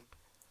one.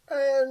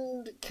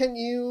 And can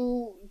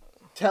you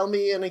tell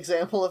me an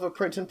example of a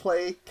print and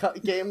play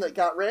game that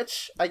got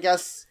rich? I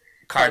guess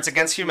Cards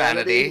Against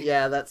Humanity.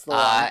 Yeah, that's the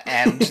one.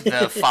 And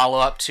the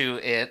follow-up to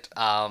it,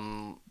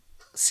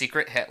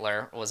 Secret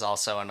Hitler, was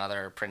also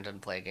another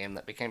print-and-play game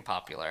that became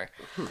popular.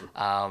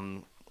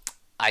 I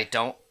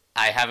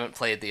haven't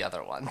played the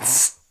other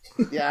ones.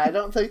 Yeah, I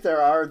don't think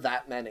there are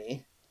that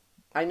many.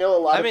 I know a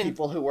lot I of mean-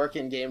 people who work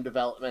in game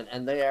development,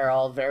 and they are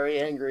all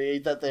very angry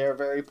that they are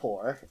very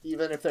poor,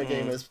 even if their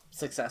game is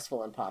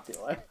successful and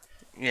popular.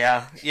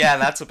 Yeah,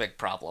 that's a big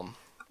problem.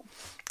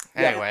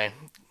 Anyway,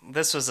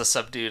 this was a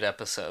subdued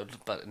episode,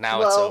 but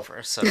now it's Well,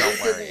 over, so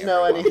don't worry. Didn't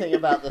know everyone. anything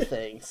about the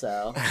thing,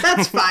 so...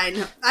 That's fine.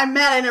 I'm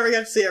mad I never got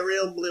to see a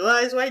real Blue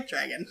Eyes White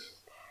Dragon.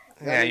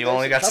 Yeah, you There's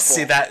only a got to couple.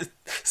 see that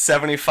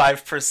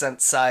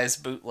 75% size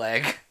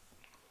bootleg.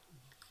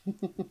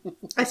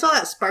 I saw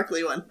that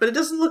sparkly one, but it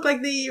doesn't look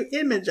like the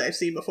image I've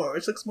seen before,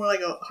 which looks more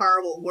like a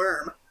horrible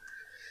worm.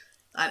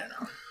 I don't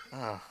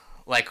know.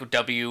 Like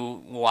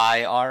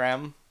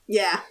WYRM.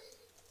 Yeah.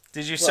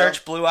 Did you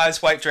search Blue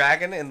Eyes White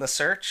Dragon in the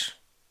search?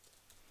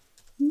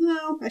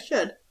 No, I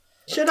should.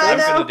 Should I I'm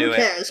though? gonna do Who it,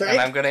 cares, and right?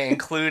 I'm gonna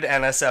include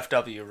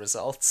NSFW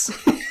results.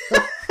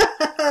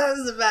 This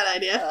is a bad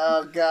idea.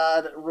 Oh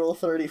god, Rule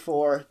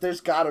 34.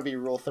 There's gotta be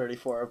Rule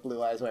 34 of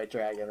Blue Eyes White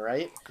Dragon,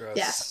 right? Gross.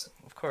 Yes.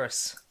 Of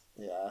course.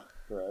 Yeah,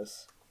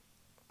 gross.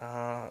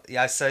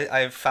 Yeah,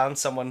 I found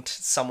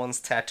someone's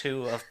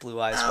tattoo of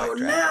Blue Eyes Oh White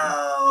Dragon.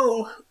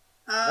 no!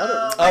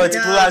 What my Oh, it's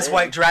God. Blue Eyes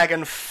White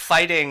Dragon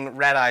fighting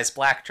Red Eyes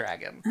Black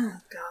Dragon, Oh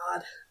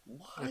god.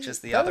 which is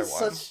the That other is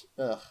one. such-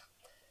 ugh.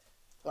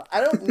 Well,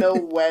 I don't know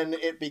when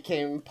it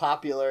became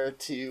popular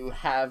to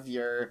have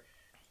your,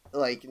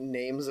 like,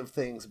 names of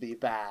things be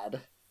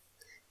bad.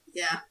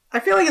 Yeah.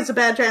 I feel like it's a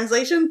bad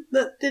translation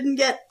that didn't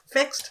get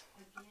fixed.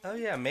 Oh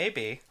yeah,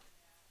 maybe.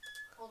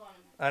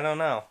 I don't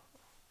know.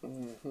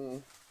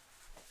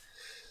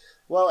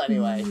 Well,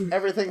 anyway,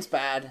 everything's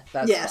bad.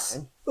 That's Yes.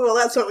 fine. Well,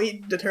 that's what we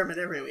determine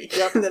every week.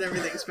 Yep. That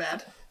everything's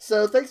bad.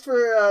 So thanks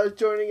for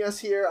joining us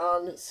here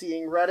on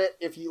Seeing Reddit.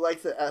 If you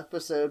like the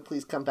episode,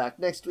 please come back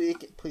next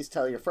week. Please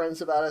tell your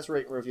friends about us,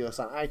 rate and review us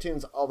on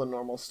iTunes, all the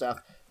normal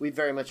stuff. We'd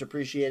very much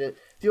appreciate it.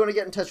 If you want to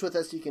get in touch with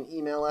us, you can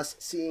email us,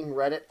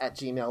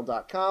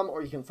 seeingreddit@gmail.com,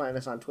 or you can find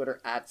us on Twitter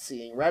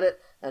 @seeingreddit,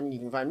 and you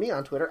can find me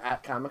on Twitter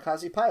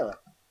 @kamikazepilot.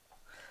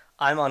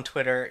 I'm on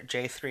Twitter,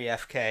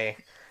 J3FK,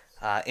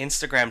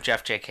 Instagram,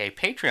 JeffJK,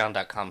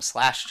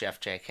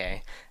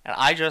 Patreon.com/JeffJK, and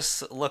I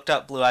just looked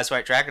up Blue Eyes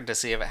White Dragon to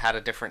see if it had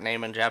a different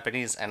name in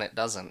Japanese, and it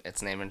doesn't.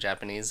 Its name in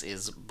Japanese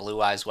is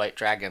Blue Eyes White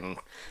Dragon,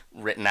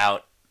 written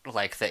out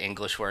like the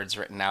English words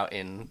written out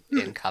in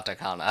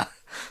katakana.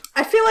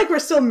 I feel like we're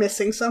still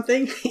missing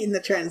something in the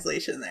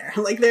translation there.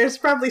 Like, there's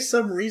probably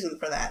some reason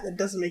for that that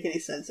doesn't make any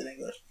sense in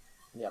English.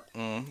 Yep.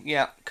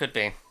 Yeah, could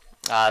be.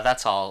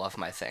 That's all of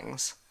my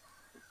things.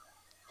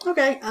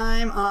 Okay,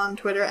 I'm on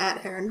Twitter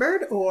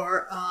 @HeronBird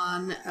or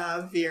on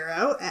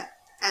Vero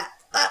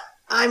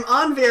I'm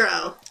on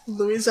Vero,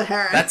 Louisa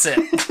Heron. That's it.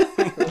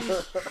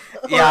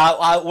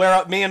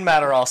 Yeah, me and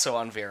Matt are also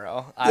on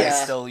Vero. I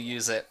Yeah. still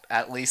use it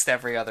at least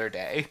every other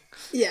day.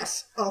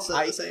 Yes, also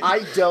the same. I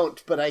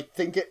don't, but I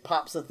think it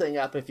pops a thing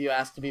up if you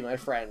ask to be my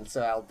friend,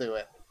 so I'll do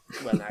it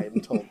when I'm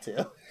told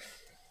to.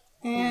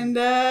 And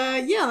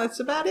yeah, that's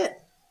about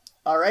it.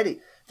 Alrighty.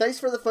 Thanks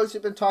for the folks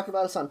who've been talking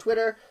about us on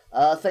Twitter.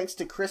 Thanks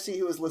to Chrissy,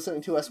 who was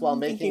listening to us while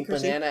Thank making you,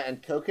 Chrissy. banana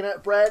and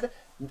coconut bread.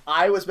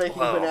 I was making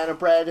Whoa. banana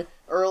bread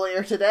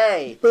earlier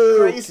today. Boo.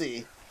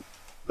 Crazy.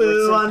 With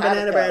Boo some on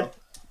banana Pataco. bread.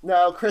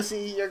 No,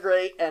 Chrissy, you're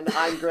great, and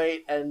I'm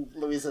great, and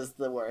Louisa's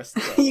the worst.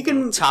 So. You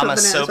can.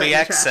 Thomas put bananas right in the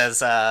Sobiek trash.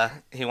 says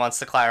he wants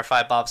to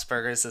clarify Bob's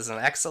Burgers is an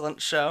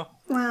excellent show.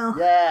 Well,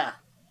 Yeah.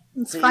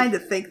 it's fine to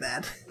think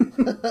that.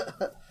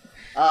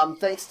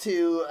 Thanks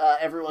to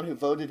everyone who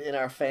voted in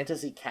our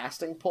fantasy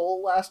casting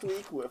poll last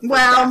week.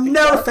 Well,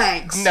 no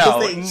thanks. 'cause No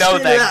they thanks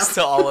screwed it up.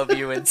 to all of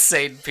you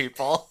insane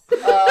people.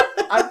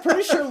 I'm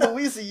pretty sure,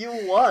 Louisa, you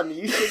won.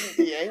 You shouldn't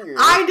be angry.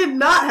 I did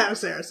not have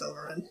Sarah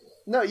Silverman.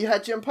 No, you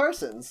had Jim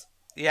Parsons.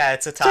 Yeah,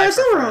 it's a tie Sarah for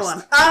Silverman first.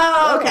 won.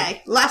 Oh,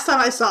 okay. Last time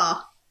I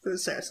saw, it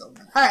was Sarah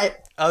Silverman. All right.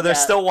 Oh, there's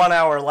Yeah. still 1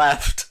 hour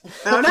left.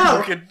 Oh, no.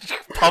 You could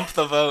pump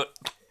the vote.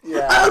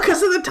 Yeah. Oh,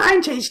 because of the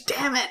time change.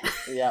 Damn it.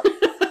 Yep.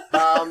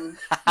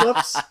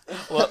 Whoops.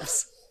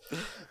 Whoops.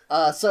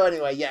 So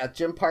anyway, yeah,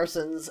 Jim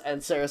Parsons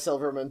and Sarah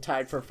Silverman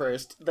tied for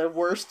first. The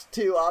worst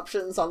two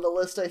options on the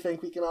list, I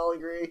think we can all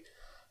agree.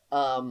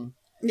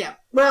 Yeah.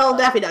 Well,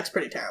 Daffy Duck's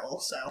pretty terrible,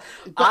 so.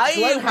 But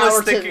Glenn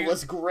Howerton thinking-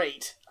 was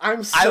great.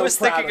 I'm so I was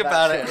proud thinking of that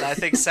about it, show. and I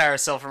think Sarah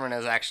Silverman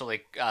is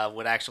actually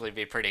would actually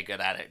be pretty good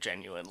at it,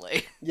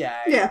 genuinely.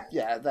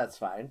 Yeah, that's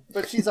fine.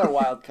 But she's our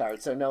wild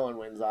card, so no one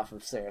wins off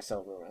of Sarah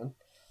Silverman.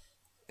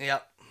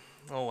 Yep.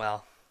 Oh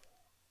well.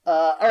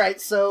 All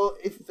right, so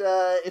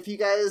if you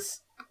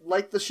guys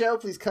like the show,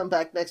 please come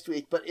back next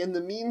week. But in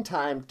the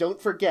meantime,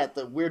 don't forget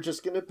that we're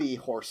just going to be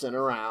horsing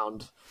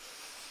around.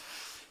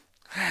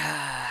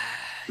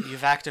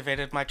 You've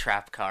activated my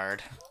trap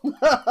card.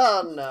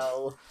 Oh,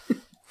 no.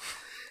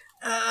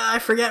 I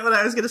forget what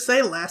I was going to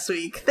say last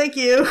week. Thank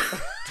you.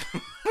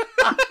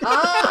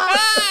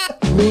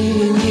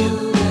 Me and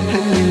you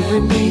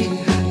and me,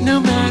 no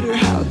matter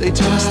how they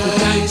toss the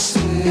dice,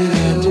 it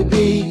had to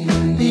be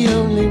the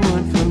only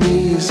one for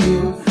me is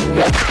you.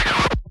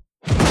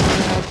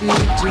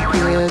 Happy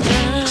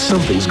together.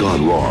 Something's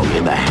gone wrong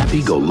in the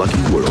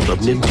happy-go-lucky world of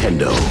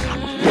Nintendo.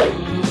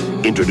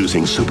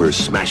 Introducing Super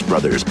Smash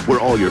Bros., where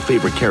all your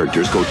favorite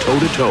characters go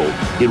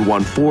toe-to-toe in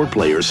one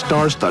 4-player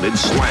star-studded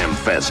slam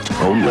fest,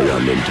 only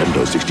on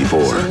Nintendo 64.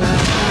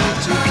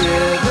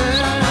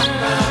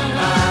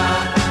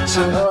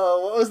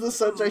 Oh, what was the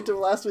subject of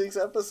last week's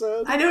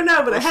episode? I don't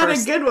know, but I had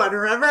first- a good one,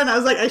 remember? And I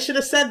was like, I should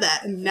have said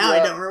that, and now I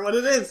Yeah. don't remember what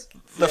it is.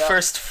 The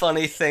first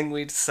funny thing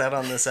we'd said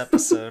on this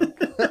episode.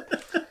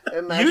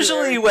 Imaginary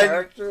Usually when-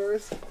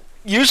 characters?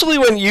 Usually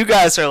when you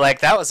guys are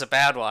like, that was a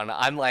bad one,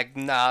 I'm like,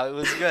 nah, it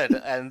was good.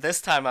 And this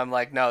time I'm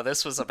like, no,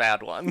 this was a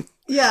bad one.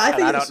 Yeah, I And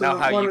think I this don't know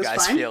how one you was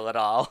guys fine. feel at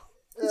all.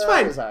 It's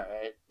fine. It was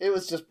alright. It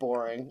was just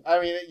boring. I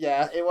mean,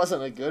 yeah, it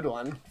wasn't a good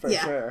one, for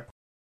Yeah. sure.